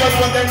road, you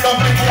know them love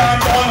me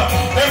can't done.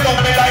 They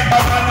love me like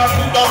banana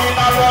put down in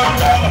a round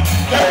down.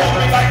 They love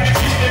me like the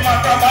system of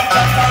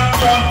Kabata and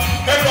brown.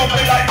 They love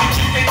me like the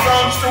chicken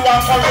brown stew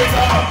and curry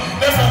down.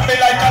 They love me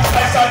like a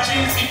slice of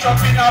cheese each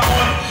up in a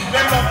bun.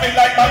 They love me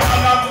like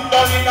banana put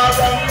down in a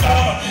round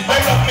down. They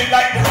love me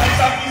like the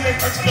rice and peas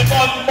touch the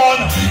bun.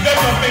 They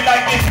love me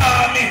like the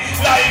army,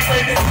 like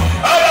ready.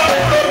 I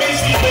love me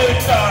see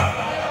later.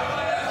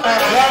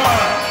 Yeah,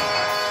 man.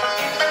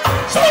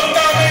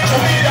 Sometimes it's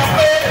me that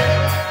play.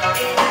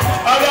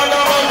 I don't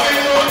know how to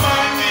do my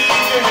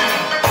DJ.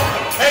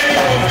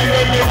 Anyone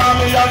when me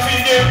mommy a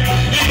figure.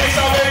 He gets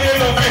away the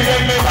love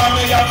when me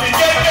mommy a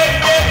figure.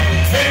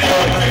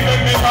 Anyone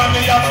when me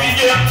mommy a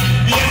figure.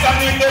 Yes, I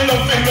need the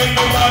love when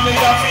me mommy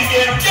a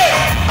figure. Yes,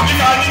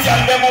 because the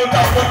girl them out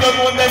of foot, you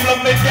know them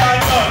love me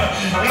can't done.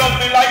 Love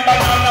me like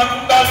banana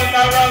put down in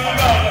a round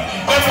down.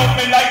 They love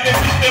me like the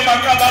system of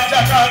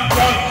Kabata and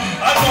brown.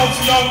 I love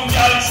young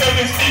girl say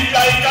we sleep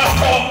like a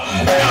cup.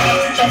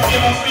 Now it's a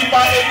famous people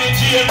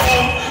energy and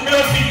home. Me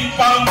don't feel it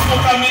pound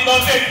smoke and me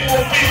don't take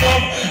more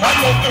freedom. I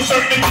love to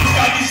serve the things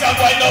that this is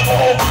why I love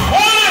home.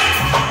 Hold it!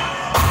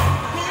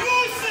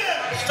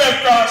 Step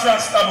cross and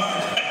stab me.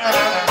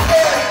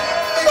 Yeah,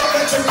 we don't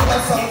mention me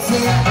that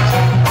something.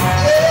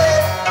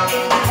 Yeah.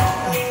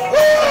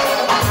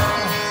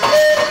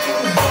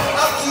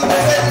 I keep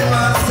setting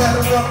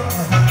myself up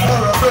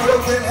for a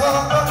broken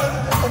heart.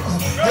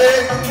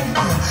 Hey,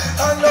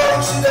 I know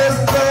she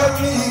doesn't love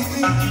me,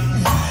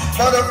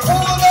 but a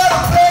fool got a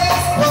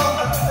place for.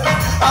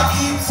 I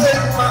keep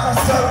setting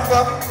myself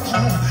up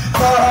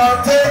for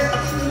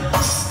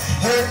heartaches.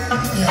 Hey,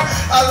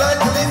 I like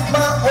to lift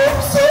my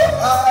hopes so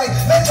high.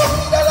 They told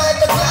me that like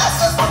the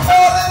glasses to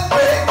fall and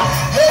break.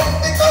 Hey,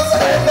 because I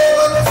never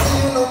wanna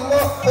see you no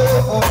more.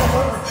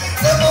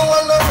 Never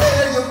wanna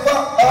hear your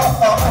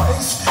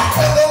voice.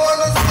 Never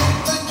wanna speak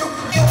to you,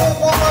 you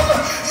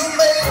woman. You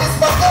made this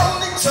my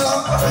only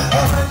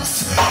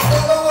choice.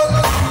 Never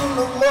wanna see you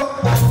no more.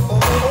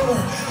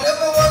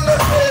 Never wanna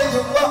hear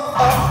your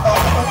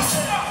voice.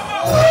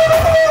 Whoa,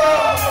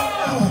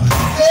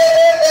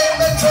 yeah,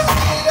 they told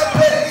me to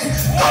play.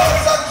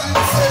 Cause I keep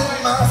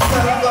setting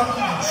myself up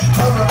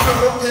for a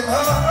broken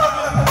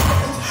heart.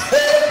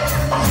 Hey,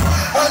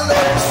 I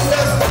know she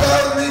doesn't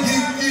love me,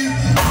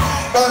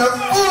 but a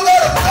fool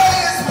gotta play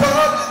his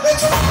part. They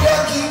told me I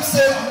keep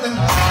setting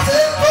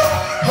myself up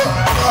for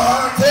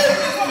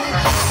heartache.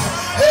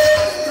 Hey,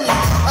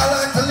 I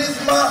like to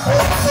lift my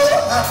hope so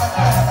high,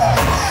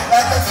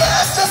 like a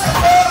glass just to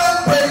fall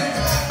and break.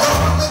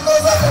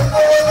 Because I don't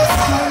wanna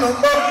see you no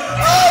more.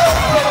 I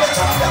don't wanna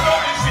see you no more.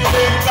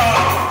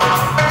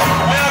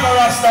 I am a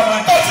Rasta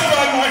man. Touch it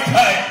one more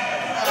time.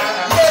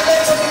 Yeah, they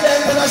told me the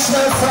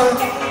international sound.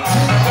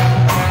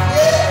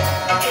 Yeah.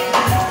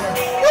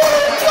 Oh,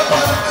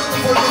 what a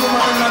beautiful little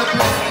man in the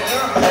place.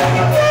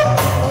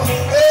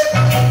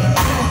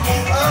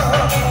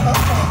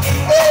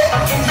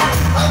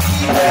 I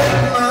keep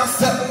holding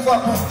myself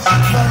up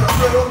for a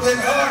broken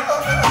heart.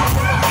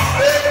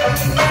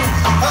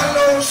 I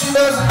know she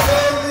doesn't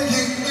love me,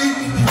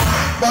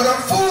 but a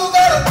fool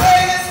gotta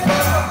pay his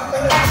part.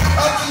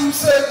 I keep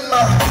setting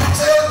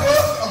myself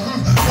up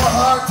for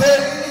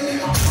heartache.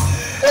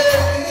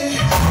 Hey,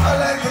 I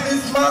like to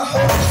lift my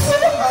hope so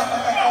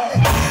high,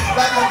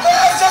 like a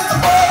glass just to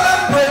fall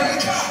and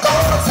break.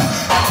 Cause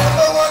I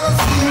never wanna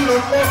see you no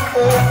more.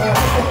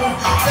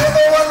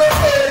 Never wanna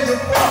hear your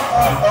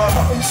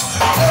voice.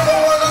 Never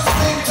wanna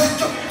speak to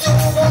you, you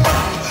woman.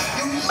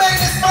 You made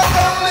this my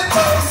only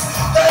choice.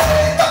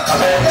 Hey, I come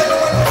here, you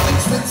don't wanna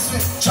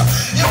switch.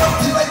 You want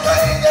me like I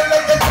ain't there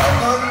like a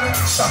dragon.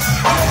 It's all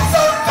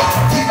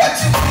 50 that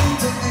you need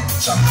to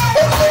ditch.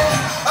 Okay,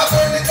 I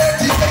burn the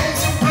dirty games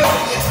you play.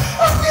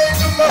 I gave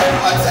you more,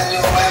 I tell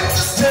you when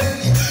to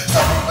stay. So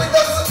it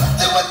doesn't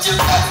matter what you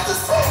got to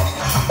say.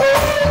 Oh,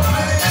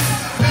 please,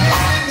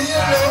 leave me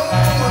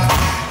alone.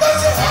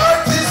 Cause your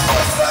heart is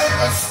just like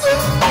a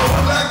stone.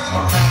 Like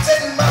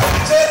in my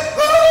jet,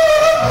 oh,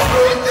 a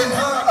broken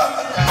heart.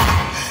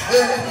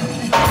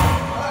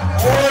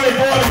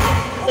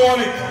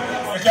 Hold it.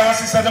 You can't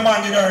see the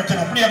man in the earth, you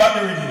know. Play about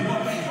the rhythm.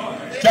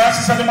 You can't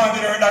see the man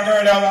in the earth, that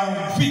girl, that one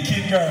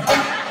wicked girl.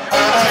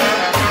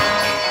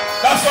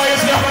 That's why you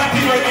see a man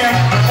people in here.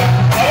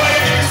 I want you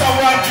to give me some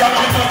one job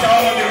in the touch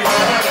all of the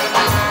rhythm.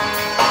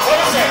 What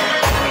is it?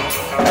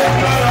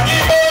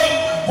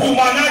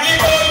 Woman a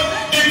give up,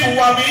 the poor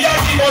a be a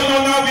give up,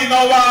 no, we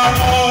no want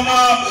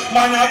no.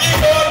 Man a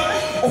give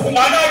up,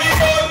 woman a give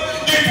up.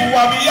 The two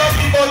a be a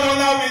give up,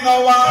 no, we no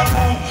want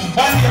no.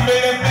 One day me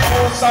left the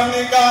house and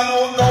me gone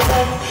out the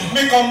home.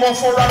 Me come up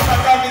for a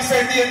crack and me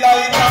say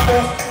daylight a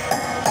bus.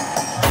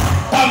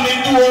 And me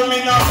door me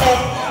knock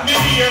up. Me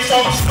hear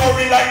some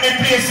story like me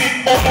place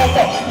it up.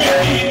 Me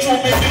beat through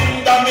me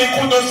window, me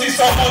couldn't see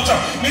so much.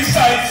 Me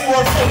side 4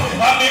 foot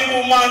and me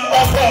woman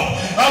up.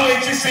 And when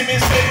she see me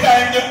say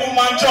time, the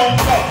woman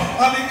jump up.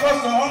 And because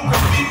the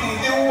hungry people,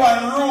 the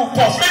one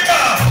rufus.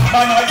 Because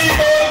man a give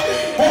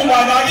up,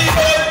 woman a give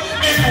up.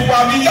 Me two a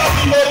be a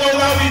give up,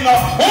 no we know.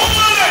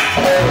 Woman!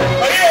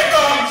 But here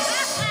comes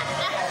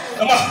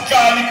the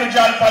Mackerel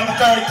John on the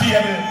third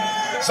table.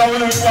 So we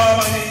don't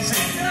want man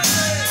easy.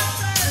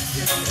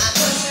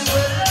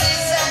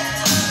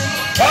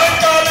 One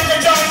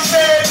John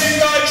said in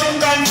God true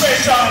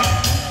confession.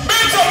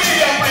 Mental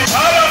media,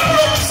 all of pull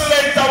up the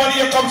selector when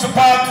here comes the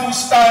part 2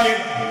 style.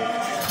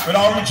 With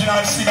our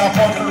original singer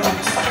upon the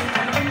roots.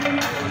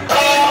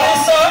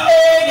 Mr.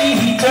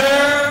 Editor.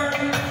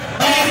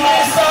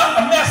 Mr.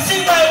 Merci,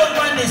 I will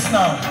run this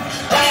now.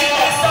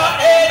 Mr.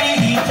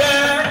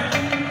 Editor.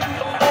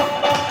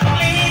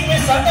 Please,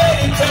 Mr.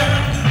 Editor.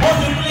 Won't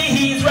you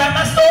please write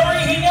my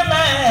story in your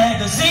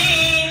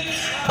magazine?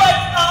 But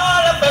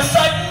all of a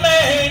sudden,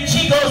 man,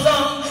 she goes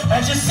on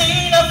and she's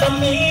seen of the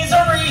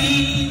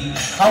misery.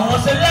 I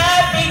was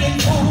alive eating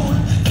food,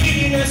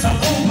 feeding her some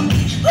food.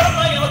 She brought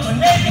my out to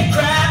make me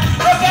cry.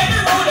 Look at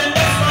the road and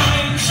that's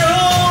mine.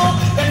 True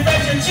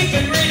confession, she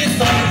can read it,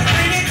 so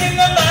read it in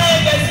the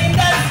magazine.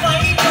 That's my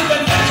true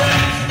confession.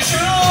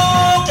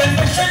 True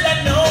confession,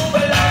 I know,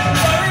 but I'm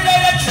sorry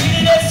that I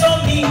treated her so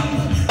mean.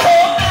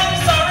 Oh, I'm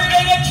sorry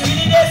that I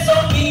treated her so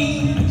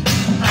mean.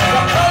 I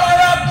will call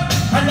her up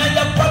and I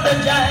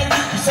apologize.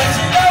 She said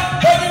she loved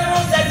Puddy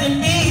rules as in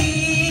me.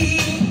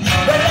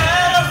 But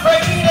I'm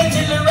afraid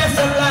until the rest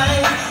of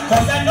life,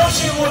 cause I know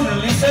she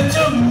wouldn't listen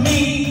to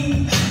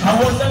me. I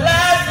was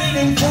alive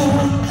eating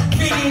food,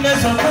 feeding her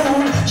some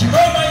food. She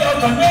broke my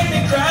out and made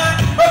me cry.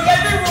 Broke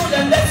every rule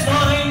and that's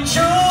mine.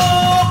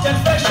 True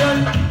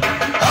confession.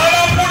 All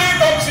of put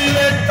it up,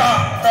 selector.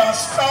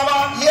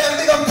 Yeah,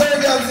 big up Puddy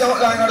girls, the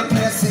outline of the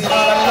place scene. All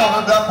I love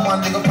a black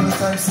woman, big up on the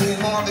same scene.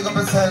 More big up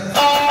yourself.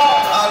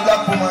 All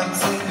black woman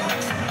scene.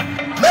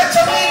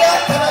 Metro Media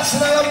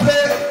International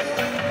play.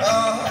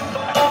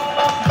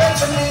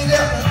 Metro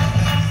Media.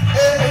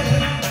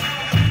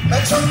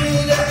 Metro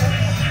Media.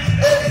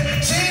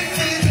 Chief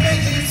feed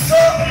make it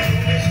so.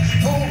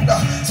 Food.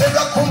 Say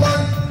black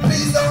woman,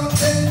 please don't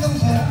change the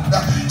mood.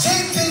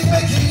 Chief feed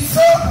make it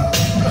so.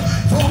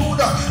 Food.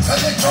 Say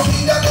Metro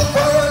Media look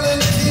for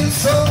and it feels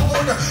so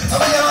good. So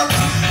me ask,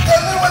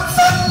 tell me what's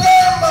on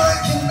your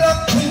mark in black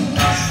queen.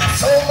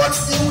 So much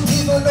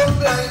beauty, but no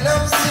blind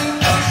I've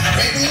seen.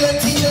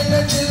 Radiating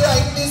energy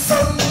like the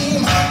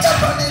sunbeam.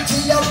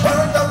 Japanese, you're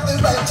part of the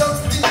righteous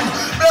team.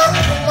 Black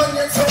woman,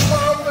 you're so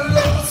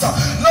marvelous.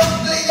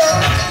 Lovely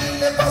and clean,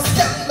 never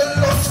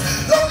scandalous.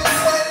 Love is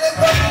why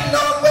never in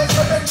always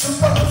when it's true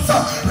us.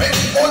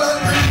 Ready, all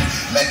and breathe.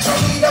 Metro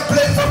Media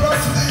play for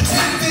us.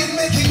 TV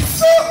make it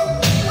so.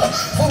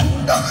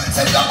 Food.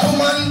 Say black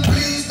woman,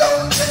 please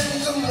don't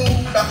change the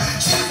mood.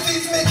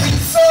 TV make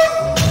it so.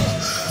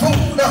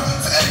 Food.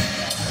 Say,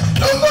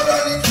 love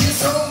and it feels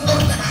so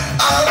good.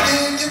 I'll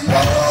give you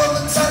all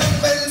the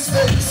time and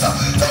space.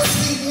 Just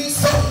keep me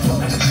so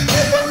good,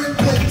 never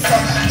replace.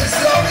 This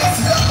love is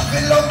love,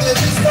 and love there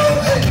is no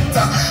hate.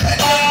 And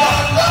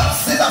all love,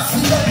 still I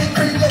see the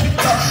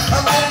creator.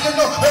 I'm letting you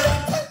know,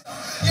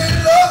 your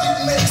love, it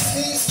makes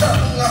me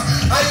strong.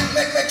 I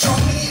make Metro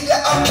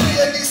Media, I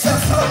play this song.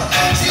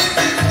 She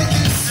make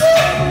it so.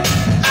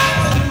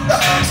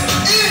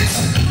 Eat.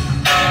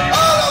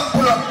 All I'm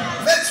pull up,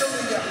 Metro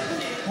Media.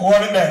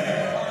 What is that?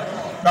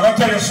 I'm going to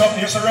tell you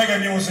something, it's a reggae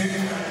music.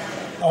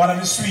 One of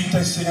the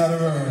sweetest things in the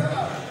world.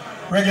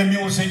 Reggae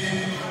music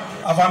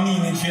have a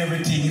meaning for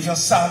everything. If you're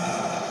sad,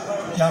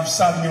 you have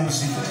sad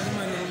music.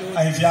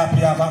 And if you're happy,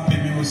 you have happy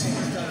music.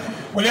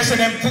 Well, you see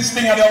them this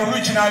thing are the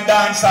original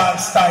dancehall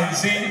style,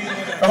 see?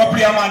 I'm going to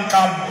play a man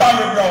called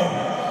Barry Brown.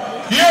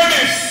 Hear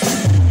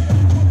this!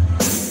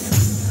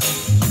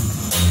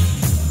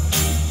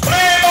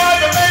 Play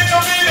by the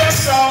Metro Media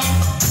song.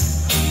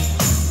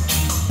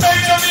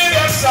 Metro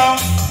Media song.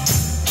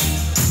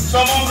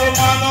 Some hungry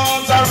man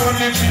out are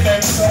only for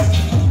themselves.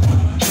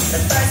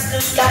 The first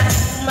look at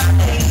my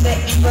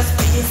baby, it was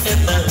pretty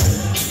simple.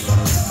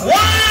 What?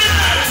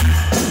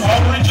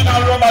 Original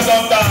rubber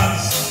dub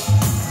dance.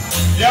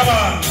 Yeah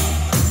man.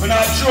 We're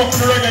not joking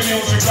the reggae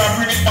music, we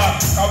bring it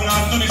back. And we're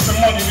not doing this for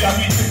money, we are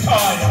being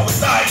tired. I will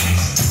die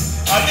this.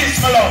 And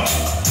this my love.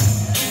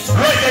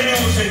 Reggae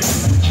music.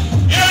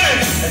 Hear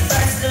this? The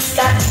first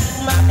look at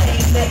my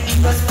baby,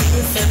 it was pretty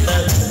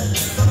simple.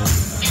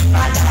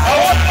 I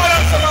want to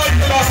answer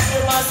Mikeylous.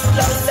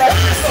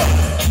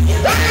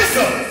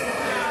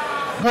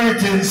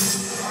 Greetings.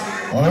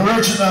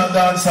 Original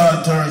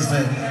Dancehall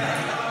Thursday.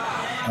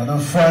 On a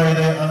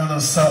Friday, on a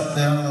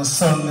Saturday, on a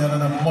Sunday,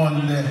 on a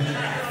Monday,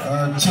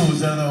 on a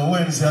Tuesday, on a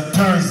Wednesday, on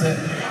Thursday.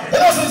 And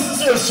that's what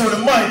this is show the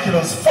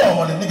Mikeylous,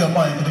 formerly nigga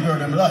Mike, the girl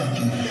them like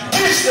it.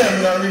 Teach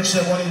them and reach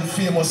them one of the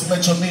famous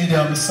metro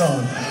media on the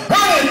sound.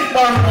 Run it,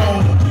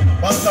 Mackerel.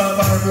 What's that,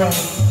 Mackerel?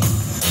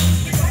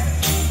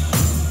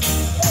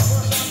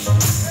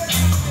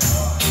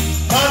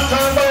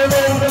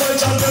 Mackerel, the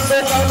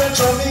champion for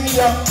metro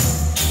media.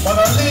 Man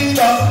a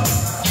leader.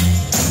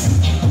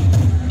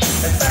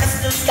 The first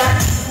to start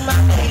my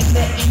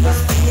baby, it was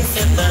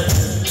visible.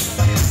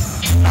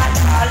 My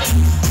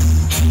darling,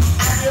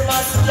 and you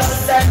must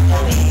closer to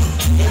me.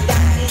 If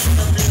that is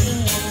the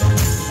bling.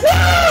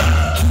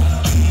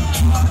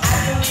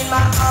 And you in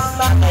my arms,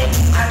 my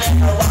baby, I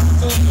never want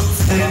to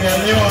lose. Take me a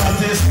new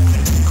artist.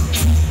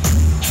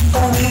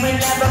 Oh, we will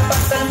never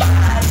pass them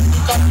by,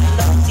 because we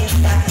don't think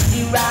that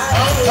is right.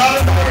 I'm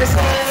tired of this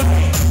man.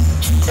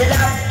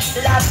 Love.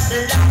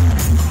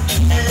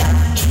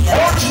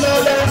 Original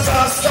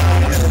dancehall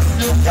style.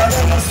 Look at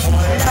us,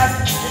 boy.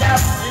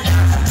 Love.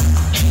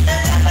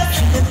 Never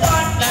see the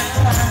partner.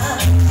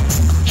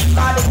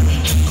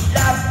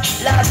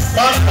 Love.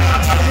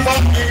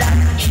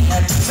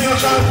 See you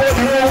trying for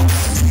the roots.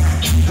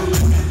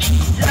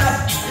 Love.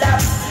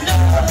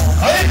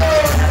 How you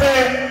going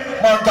there?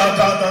 Mark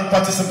out and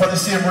participate in the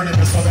same rhythm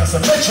as well as a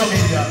metro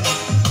media.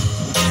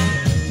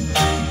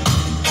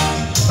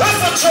 That's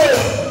the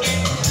truth.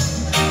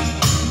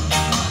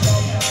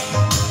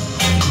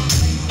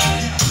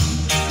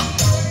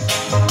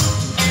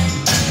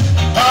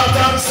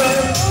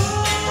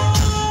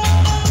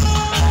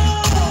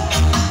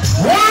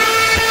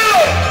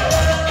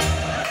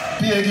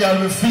 P.A. girl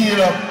will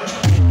feel up.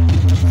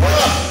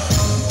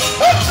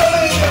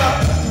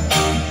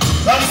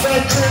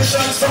 Dancehall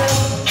creation song.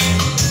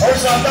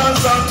 Also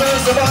dance and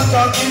turns the back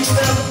and teach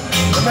them.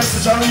 The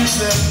message I reach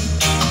them.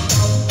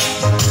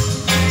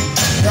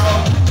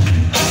 Yeah.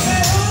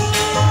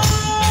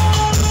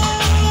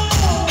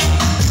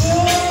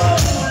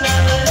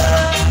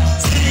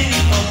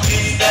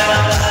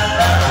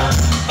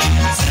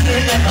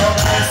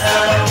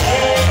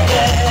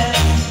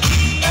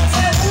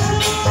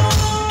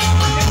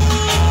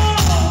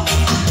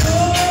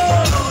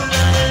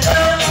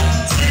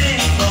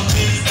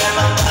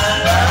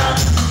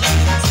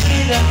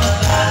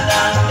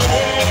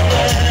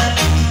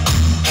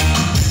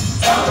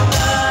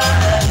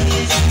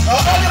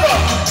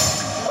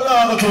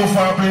 Too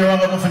far play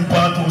around enough in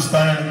part 2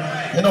 style.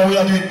 You know, we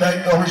are doing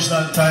like the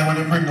original time when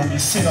they bring up the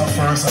singer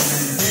first and then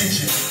the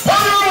DJ.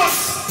 Puddy!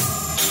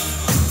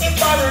 If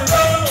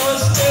Mackerel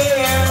was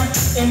there,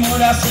 him would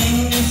have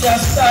seen this a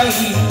style.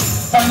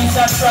 On this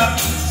a track,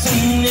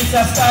 sing this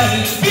a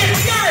style.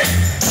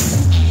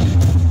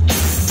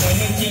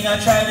 Anything I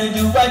try to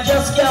do, I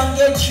just can't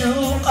get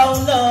through. Oh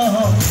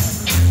no.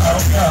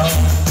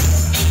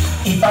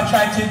 If I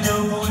try to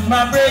do good,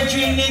 my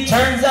brethren, it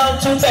turns out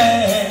too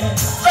bad.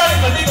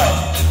 Chronicle, big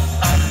up.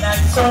 I'm not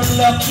so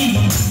lucky.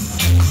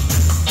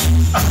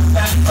 I'm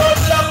not so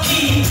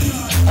lucky.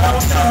 Oh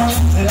no,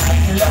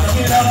 like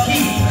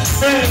lucky.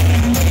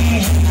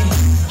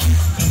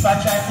 If I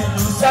try to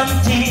do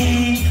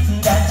something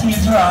that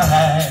is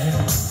right,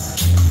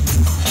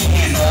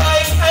 it's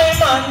like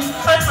I'm on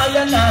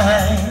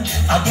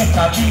I get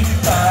a big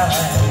fight.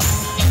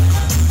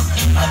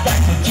 I got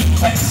to keep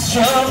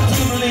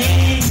constructively,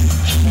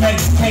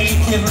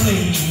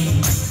 meditatively,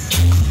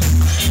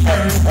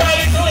 very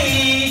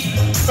wisely,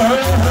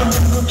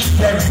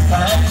 very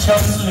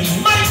consciously.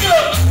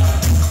 Mikeylous!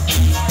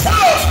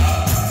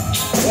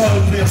 All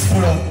place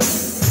full up.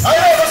 I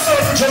have a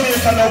song for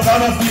Jamaica now,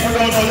 kind of people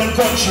don't know them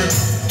country.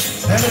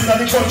 They live in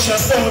the country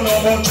and don't know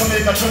about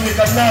Jamaica.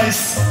 Jamaica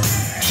nice,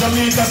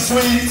 Jamaica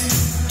sweet.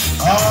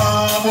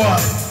 Ah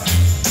boy.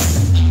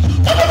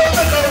 I'm gonna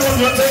take a run,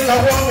 you take a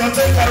walk, you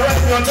take a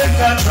ride, you take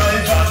a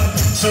drive and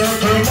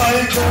circle my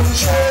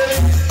country.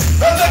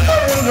 You take a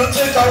run, you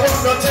take a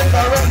walk, you take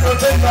a ride, you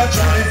take a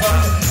drive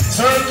and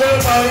circle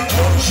my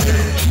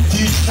country.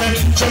 Teach them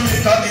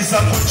Jamaica is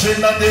a country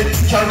in the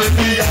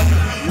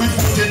Caribbean. We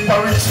put in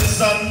parishes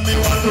and me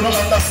want to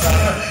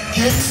understand.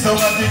 Kingston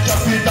and the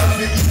capital,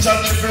 the each and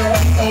every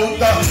one out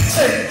there.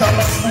 St.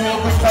 Thomas More,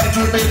 we fight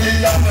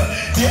rebellion.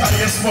 The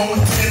highest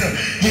mountain,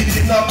 it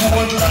in a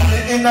gold land.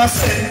 In a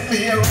St.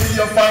 Mary,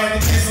 you find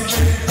his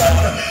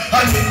Lincoln.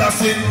 And in a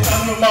St.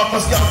 Anne,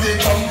 Marcus Garvey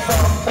come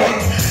from.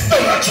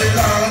 Down a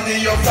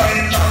Trelawney, you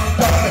find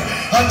Lampard.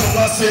 And down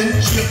a St.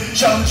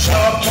 John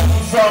Sharp come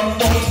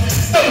from.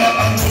 Down a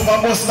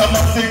Andover,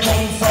 Busterman, they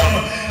come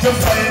from. You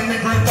find me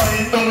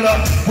Britain, down a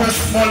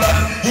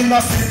Westmoreland. In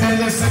a city,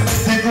 listen,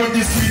 they grow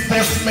the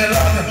sweetest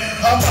melon.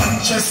 A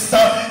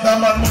Manchester, the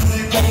man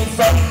money come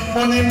from.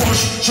 Money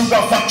mush,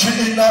 sugar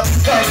factory in a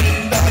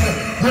Carindon.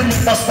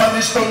 Remember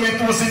Spanish town, it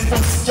was in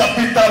first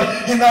capital.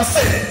 In a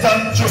St.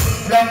 Andrew,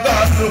 where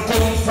God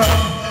come from.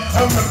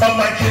 I remember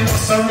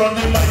Mikeylous around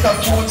the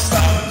microphone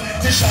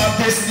stand. The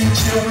sharpest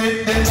DJ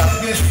with the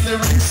longest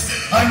lyrics.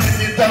 And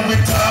every time we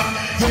talk,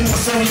 you know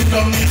so we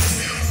don't miss.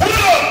 Hold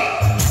up!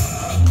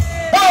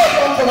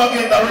 Come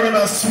again, that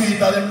rhythm is sweet,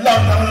 and them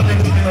long and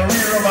them in a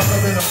real romance,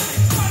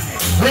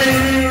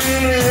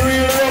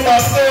 real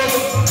romance.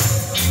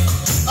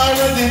 And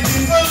when the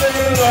people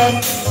they love,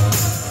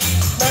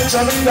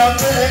 Metro Media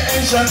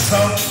creation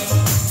sound.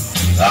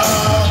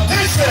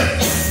 This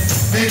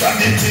we got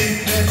the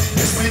thing,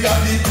 yes, we got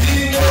the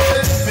thing,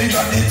 we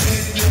got the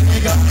thing,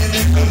 we got the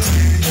little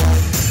thing,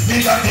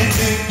 we got the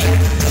thing,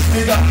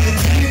 we got the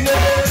thing,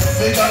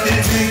 we got the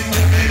thing,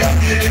 we got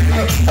the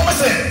little. What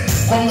say?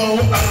 Come now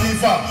and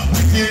live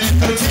with the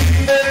little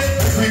thing,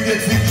 we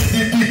get the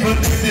people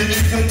with the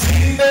little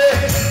thing,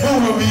 who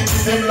will we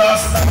give them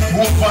last night,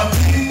 over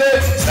thing,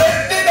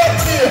 set it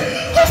up here,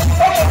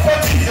 come up on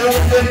the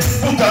with them,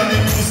 put on the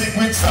music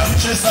with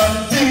Sanchez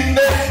and thing,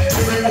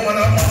 every woman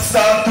and man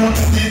start to do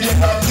the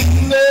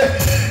thing,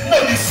 no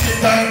this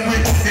time we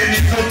put the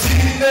little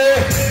thing,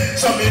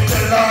 so me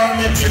tell her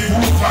me be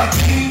over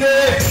thing,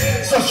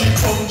 so she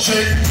come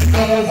check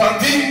the over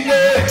thing,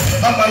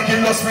 and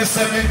Mikeylous me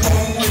say me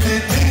come with the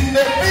thing,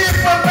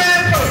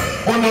 people,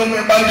 who know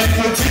me by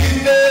little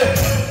thing,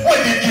 when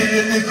they kill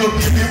the little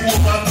baby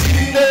over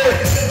thing,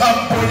 and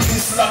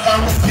police like a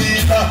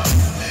repeater,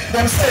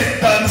 them say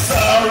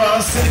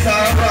Dancehall, say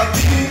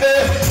thing,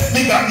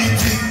 me got the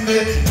thing,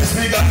 yes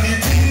me got the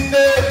thing,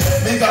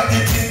 me got the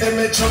thing, they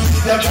make sure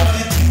they got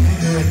the thing,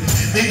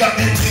 me got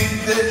the thing,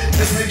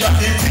 yes me got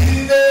the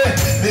thing,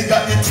 me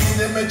got the thing,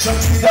 they make sure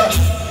that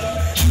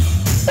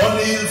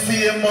Oneil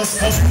famous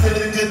come with the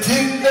little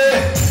thing,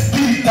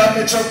 Peter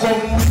make sure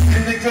come with the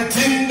little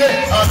thing,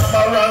 and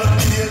Mackerel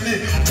daily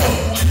come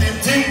with the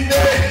thing,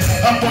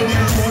 and Puddy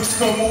Roots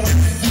come with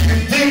the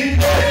thing,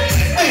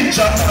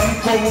 Ninja Man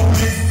come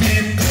with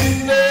the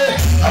thing,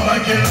 and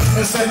Mikeylous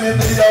me say me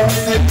there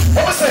with it.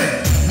 What me say?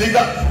 Me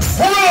got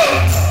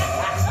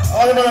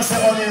all you gonna say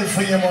Oneil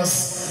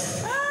famous.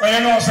 Well, you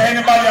know, say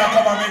anybody that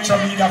come and Metro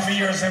Media for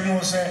years, they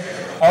know say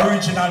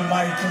original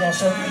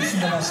Mikeylous, so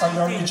famous and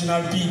the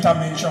original Peter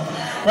Metro.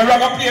 Well, we're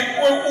gonna play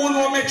who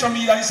know Metro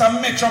Media, it's a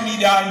Metro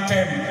Media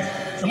anthem.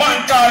 The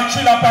man called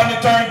Chill Up on the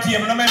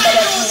turntable, remember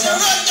that tune?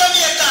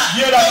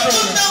 Yeah, that's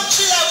true. Don't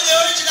chill out with the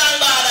original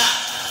bada.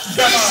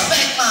 Yeah,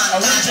 Respect,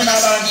 man. Original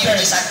anthem.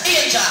 It's a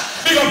danger.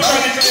 Big up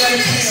Chronicle in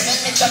the place.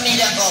 Let Metro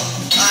Media come.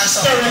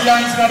 Terry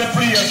Ganzie in the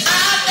place.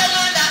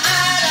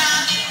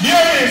 Here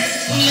it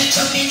is.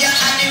 Metro Media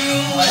and the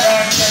ruler.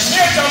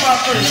 Metro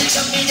Mackerel.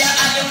 Metro Media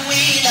and the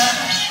winner.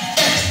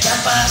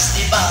 Can't pass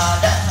the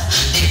border.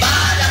 The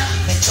border.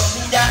 Metro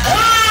Media and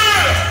the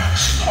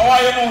how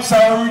are you know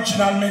say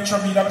original Metro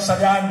Media? Because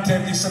the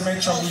anthem is a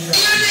Metro Media.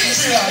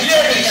 Metro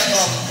Media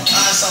come.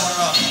 So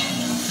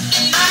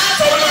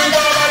we don't go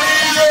about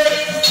it.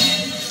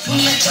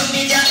 Metro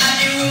Media and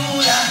the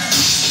ruler.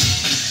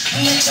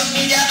 Metro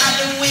Media and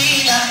the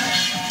winner.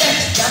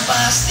 Can't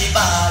pass the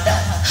border.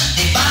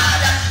 The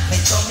border.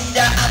 Metro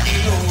Media and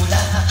the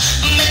ruler.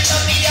 Metro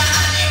Media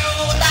and the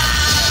ruler.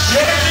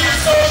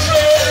 Yeah, so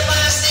good. Can't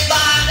pass the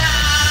border.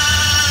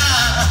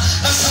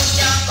 No son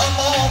can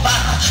come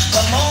over.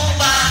 Come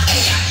over.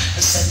 Hey,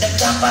 they said them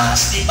can't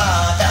pass the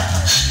border.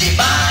 The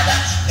border.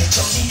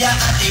 Metro Media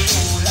and the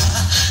ruler.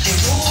 The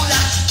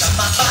ruler. From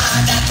a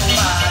border to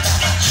border.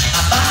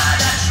 A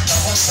border.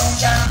 No son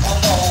can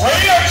come over. Where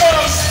you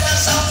come?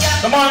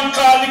 The man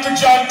called Little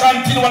John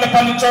continue on the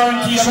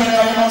turntable. You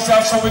know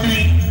say so we do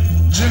it.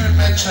 Jimmy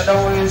mentioned the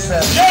way he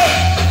said. Yeah!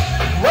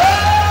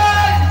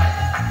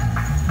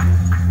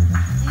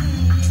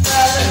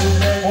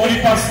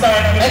 Only pastor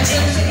and the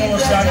music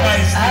knows your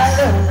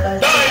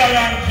niceness. Die,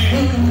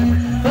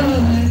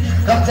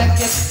 Come take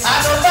it. I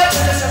don't want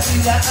to let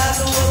you I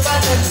don't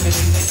want to let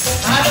you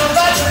I don't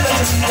want to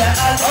let you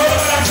I don't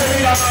want to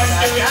let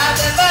you I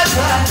never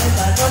tried it,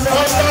 I don't know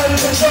what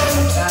to show.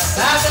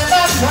 I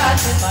never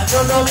tried it, I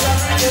don't know what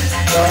to do.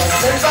 Don't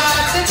say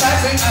party,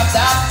 party, I'm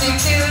dancing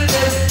till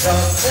then.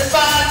 Don't say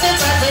party,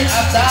 party,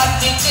 I'm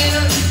dancing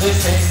till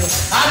then.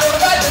 I don't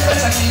want to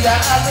let you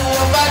I don't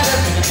want to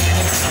let you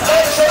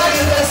don't show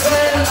you the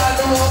soul, I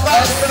don't want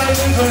to let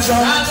you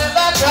I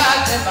never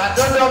tried it, I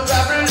don't know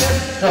what to do.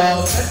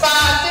 Don't say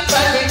party,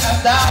 party, I'm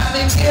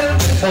dancing till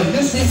then. So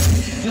you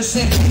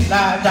see,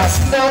 like that,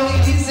 no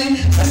easy.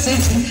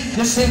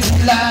 You see,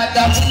 like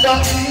that, no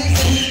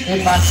easy.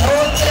 If I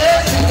told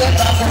you, get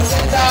back on the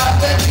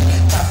carpet.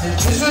 I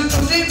listen to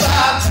the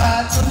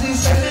back, to the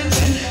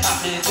 70.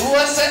 I do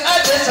what say I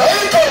just. Here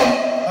you come.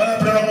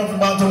 I'm going to play a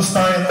mountain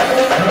style.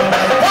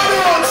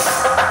 Hotrice!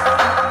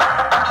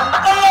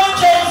 Oh,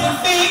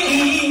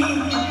 Josephine,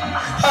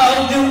 how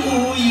do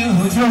you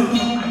do?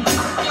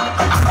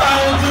 How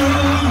do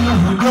you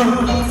do?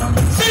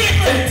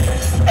 Sing it!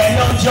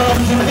 Hello,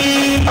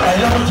 Josephine,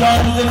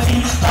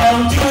 how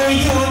do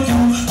you do?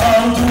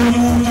 How do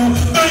you do?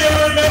 Do you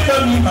remember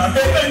me, man?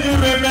 Do you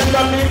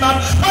remember me, man?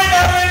 When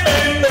I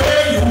remember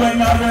you,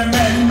 when I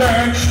remember,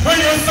 we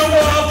used to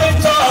walk and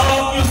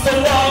talk,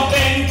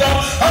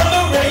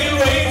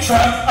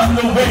 on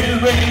the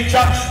railway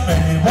track, when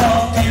we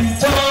walk and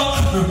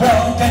talk,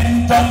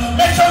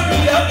 Metro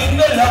Media in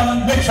the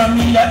land,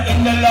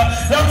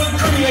 love with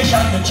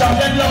creation, the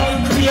champion, love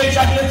with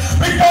creation,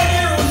 we put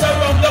the roots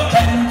around the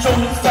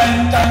control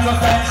style,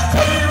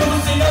 put the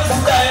roots in a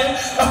style,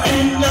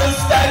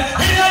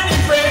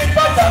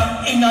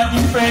 in a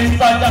different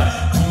pattern,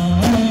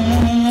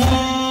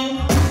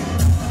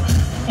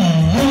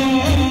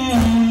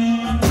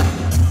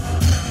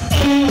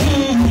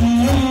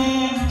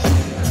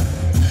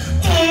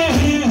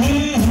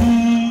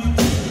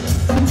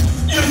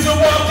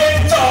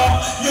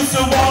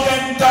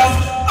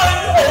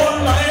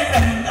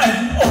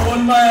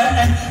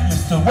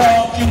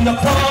 in the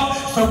park,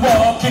 so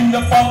walk in the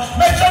park.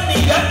 Metro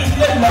Media in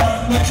the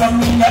north, Metro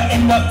Media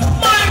in the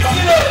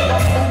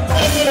Mikeylous.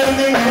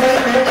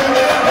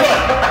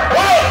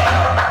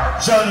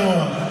 John,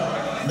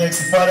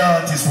 next bad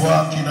artist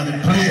walking on the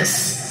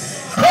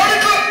place.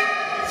 Chronicle!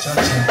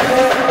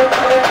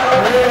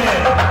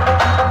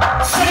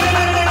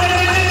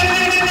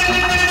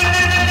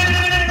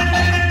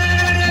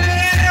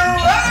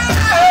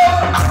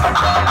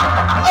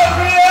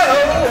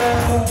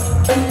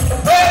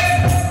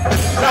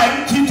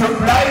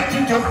 Light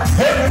it up,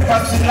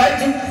 everybody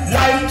light it,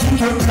 light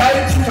it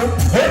up,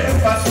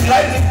 everybody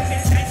light it.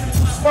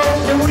 Smoke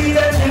the weed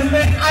until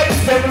my eyes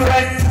get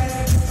red.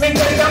 Me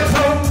take a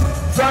pound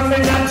from the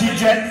Nazi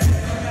jet.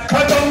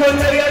 Cut on one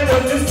day and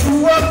just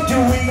chew up the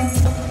weed.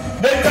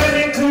 The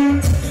Chronicle,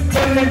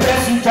 then me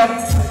bless it up.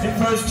 The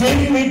first thing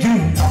we do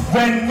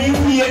when we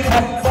wake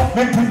up,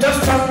 we put a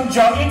strong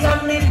jaw in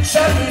a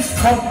mid-Chinese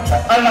cup.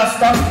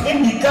 Alaska,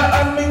 Indica,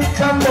 and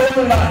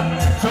Mikamolan.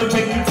 So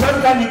take it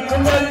from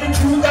Chronicle and the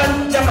two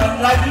ganja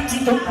man. Light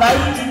it up,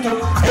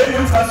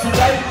 everybody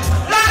light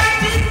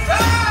it up.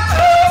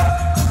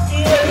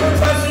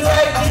 Everybody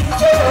light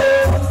it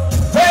up.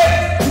 Hey,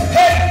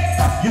 hey,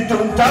 you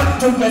don't have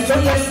to guess, so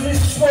yes, we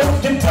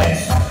smoke the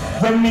best.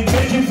 When we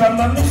get it from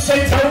a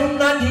say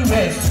down on the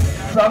west.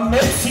 From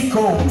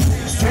Mexico,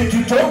 straight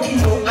to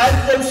Tokyo, and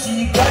them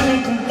see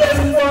Chronicle,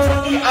 them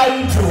want the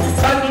idol.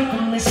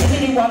 Chronicle, me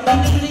see the one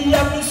that really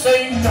and me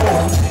say no.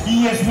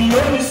 Yes, me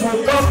always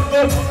woke up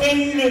in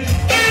the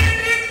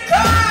indigo.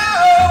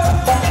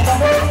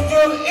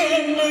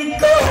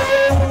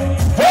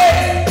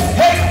 Hey,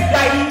 hey,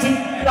 light it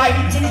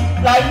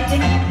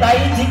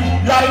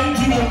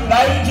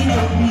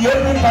up, me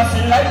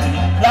everybody light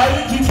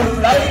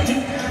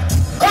it.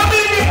 Come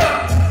in here.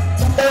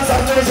 Dance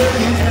on Thursday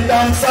evening,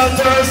 dance on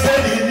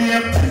Thursday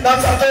evening.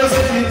 Dance on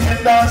Thursday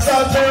evening, dance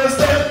on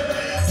Thursday.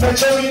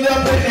 Metro Media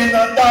playing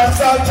on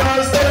dance on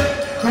Thursday.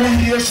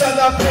 Creation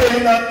are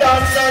playing on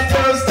dance on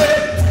Thursday.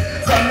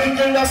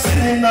 Chronicle are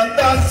singing on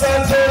dance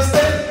on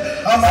Thursday.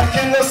 And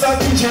Mikeylous are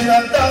teaching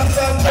on dance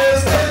on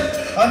Thursday.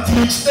 And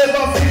teach them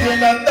a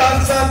feeling on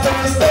dance on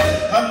Thursday.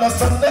 And the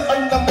Sunday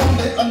and the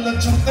Monday and the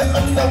Tuesday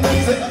and the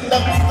Wednesday and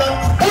the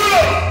pull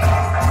up!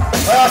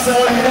 That's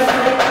all you know.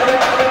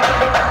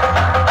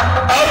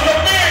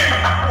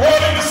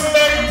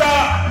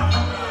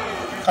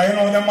 I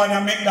know the man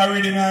that make that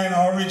reading in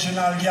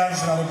original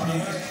Ganzie on the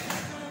play.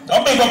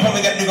 Don't big up when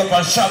we get big up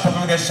and shut up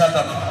when we get shut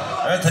up.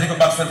 I tell you go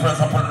back to the press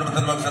and put it to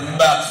the box and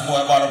backs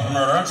boy about up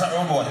murder. Run shot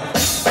your boy.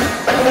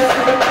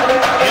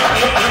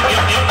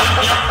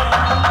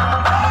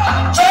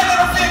 Try to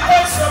the big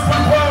boys up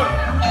and down.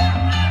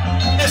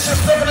 This is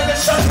still gonna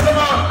get shot to the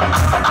man.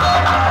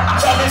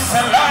 Johnny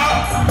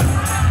Salah.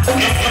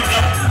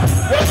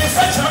 What is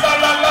that?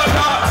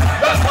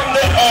 That's from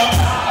the up.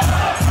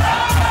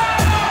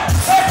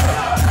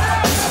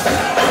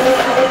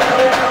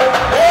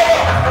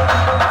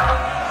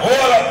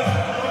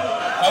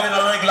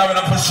 I'm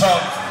gonna push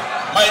out.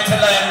 Mighty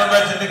Lion, I'm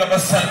ready to pick up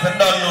myself and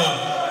don't know.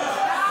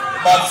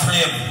 Bad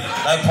flame,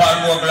 like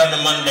Paul Vogel on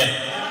the Monday.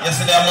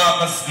 Yesterday,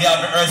 Marcus, we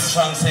have the earth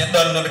strong, so you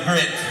don't know the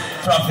great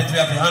prophet we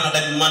have to handle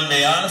them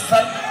Monday, you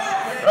understand?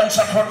 Run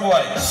shot for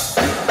boy.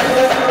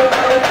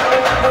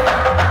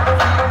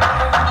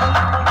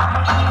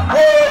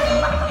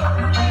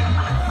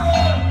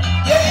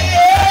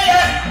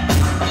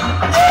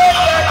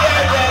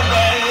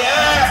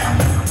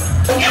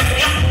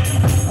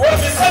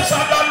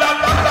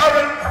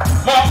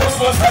 Marcus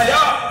was here.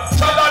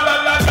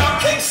 Cha-la-la-la-la,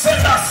 King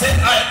Selassie,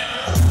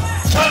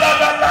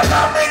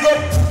 cha-la-la-la-la, big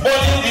up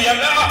Bolivia.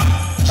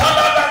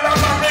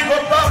 Cha-la-la-la-la, big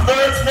up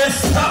Robert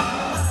Mister.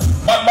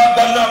 But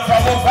gonna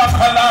from over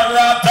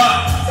Colorado.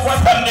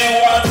 What can they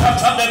want? What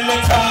can they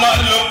make a man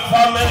look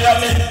familiar?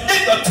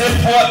 They got to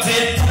put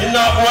it in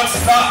a one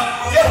star.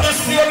 Yeah, this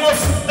year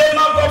must, they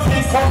not go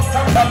pick up,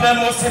 and they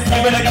must be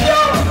with the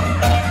car.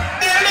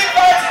 They live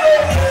by the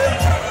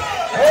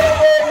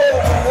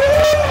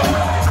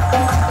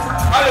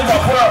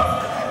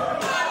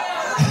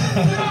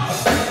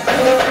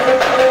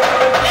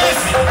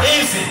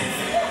Easy.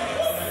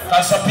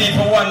 Cause some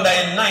people wonder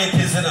in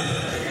 90s, you know.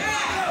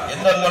 You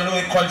don't know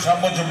Louis culture,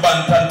 but you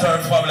band and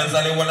turf problems,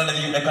 and one of them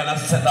you kind of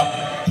set up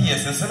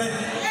pace, you see me?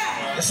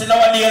 You see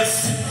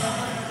nowadays,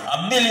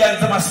 a million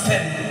to must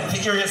spend to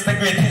erase the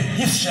great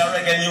history of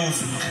reggae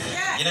music.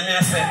 You know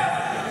what I say?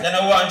 Then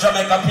I want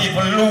Jamaica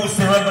people lose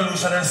the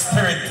revolutionary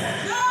spirit,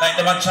 like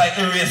they might try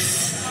to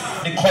erase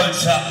the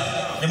culture,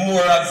 the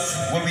morals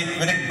with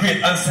the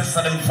great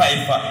ancestor them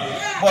fight for.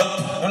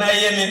 But when I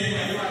hear me,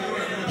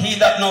 he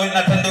that knoweth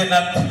not and doeth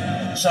not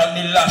shall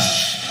be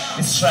lashed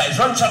with stripes.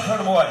 Run chat for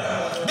the boy.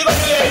 Big up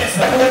the ladies.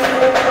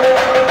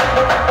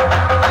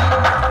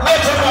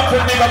 Make them up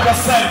and big up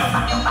yourself.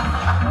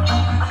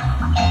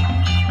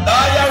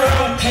 Die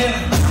around king,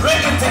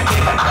 ring it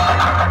ticket.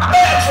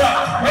 Better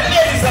when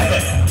ladies are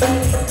there.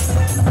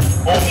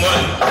 Oh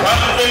man,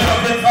 one day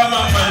of the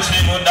farmer man she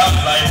would have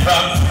fly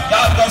from.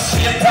 God was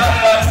straight and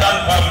bad and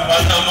from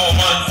Panama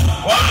man.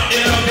 One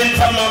day of the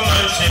farmer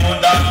man she would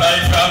have fly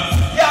from.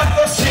 God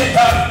was straight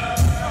and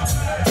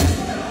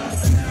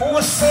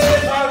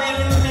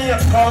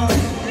come.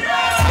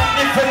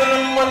 Depend on the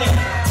money.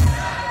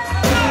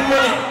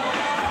 Money.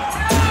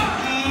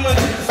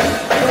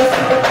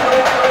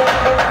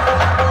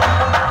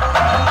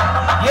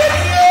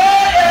 Yeah.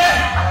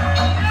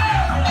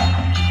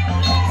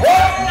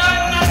 Oh, no.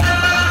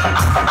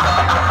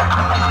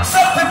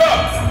 Something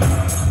up.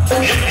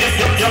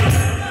 Yep.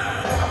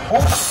 Who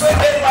said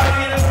that I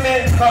will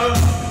make come?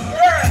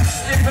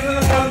 Depend on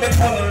the money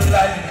before the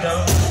light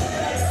down.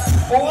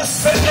 Who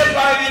said that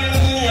I will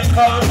make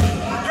come?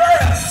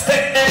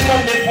 Take them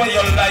Monday for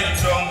your light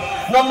down.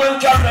 No man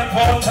can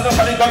report to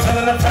nobody goes to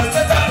the front.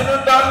 That's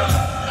not done.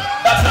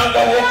 That now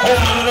go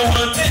home and don't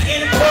want it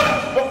in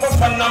front. Look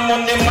up on the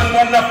Monday man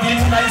wanna be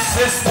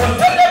nicest. Tell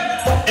them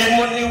the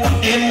money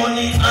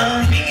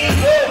and bring it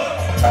home.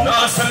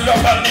 Now so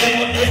love and the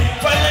money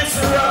finance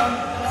around.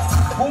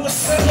 Who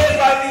said that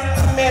I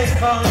will make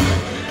come?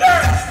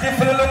 Girls,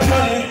 different little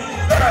money.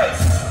 Girls,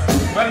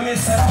 when me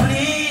say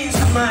please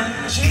man,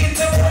 treat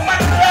a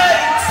woman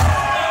right.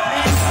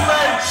 Please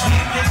man,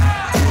 treat it.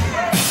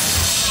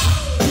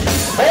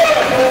 Hold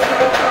on.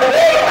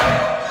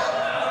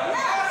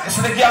 This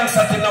is the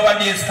gangster thing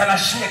nowadays, kind of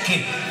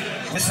shaky.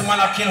 Mr. Man,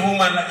 I kill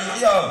woman.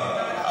 Yo,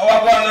 I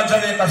want to go on a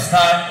Jamaica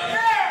style.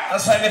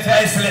 That's why if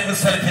I isolate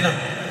myself, you know.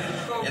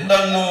 You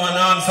don't know and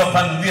arms up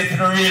and wait for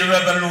the real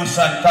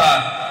revolution.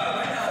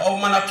 Oh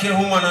man, I kill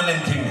woman and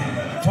them thing.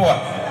 For what?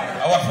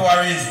 I want for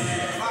a reason.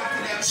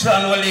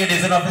 Strong old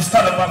ladies, you know, if you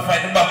stand up and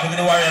fight the back with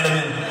the warrior, them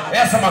in.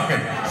 Yes, I'm a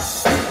kid.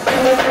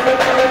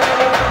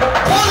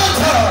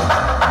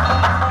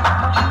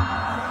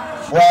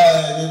 Well,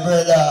 the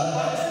brother,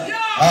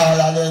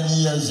 all of them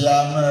years you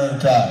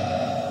America.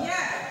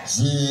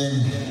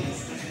 See,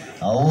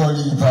 a whole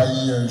heap of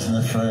years,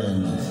 my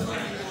friend.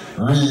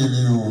 Real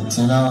youth,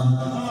 you know.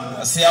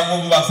 See, I'm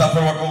moving back, I'm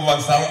moving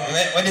back.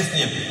 What is his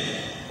name?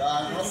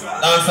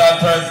 Dancehall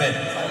Thursday.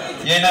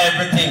 You're in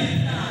everything.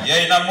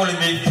 You're in a bully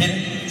big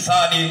tin,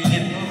 sardine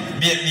tin,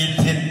 baked bean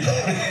tin.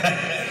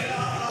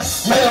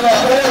 Yeah, but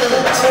hold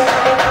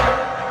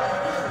it.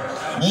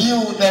 The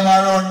youth them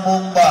around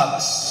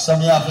boombox, so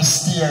me have to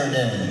steer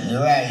them the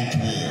right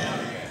way.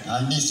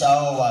 And this is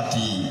our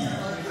team.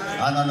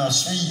 And on a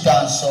sweet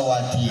and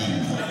sour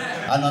team.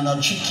 And on a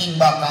chicken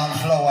back and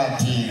flour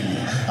team.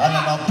 And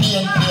on a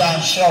PNP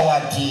and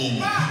shower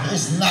team.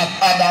 It's not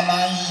Adam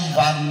and Eve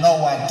and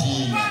Noah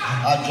team.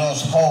 I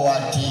just our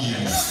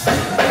team.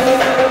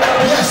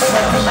 Yes,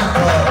 my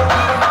people.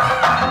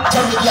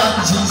 Tell the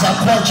Ganzie is a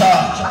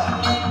pleasure.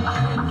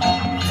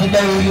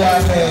 Today we are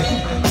there.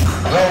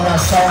 Round a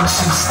sound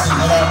system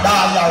and a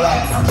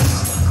dialect.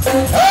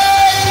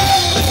 Hey!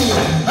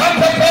 I'm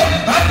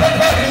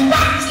preparing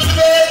back to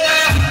the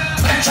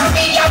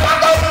Chamia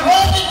Wago,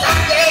 hold it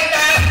again.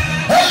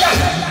 Hey,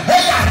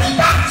 the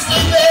back to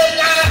the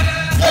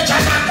the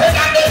China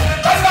Pegade.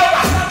 Come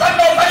over,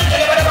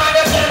 get it over the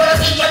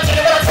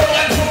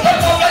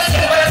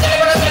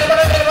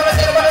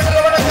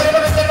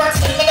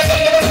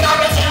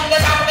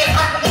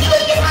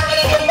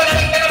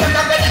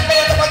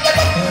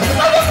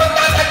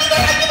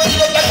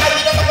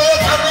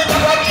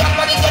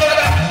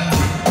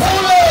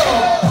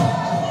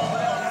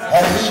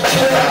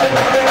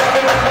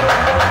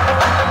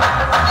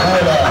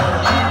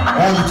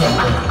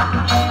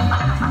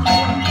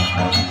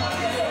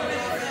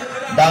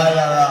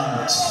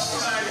Diarangs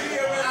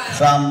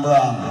from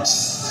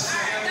Bronx.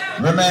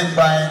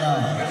 Remember, you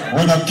know,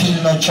 we no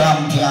kill no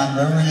champion,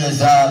 we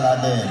raise all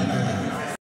of them.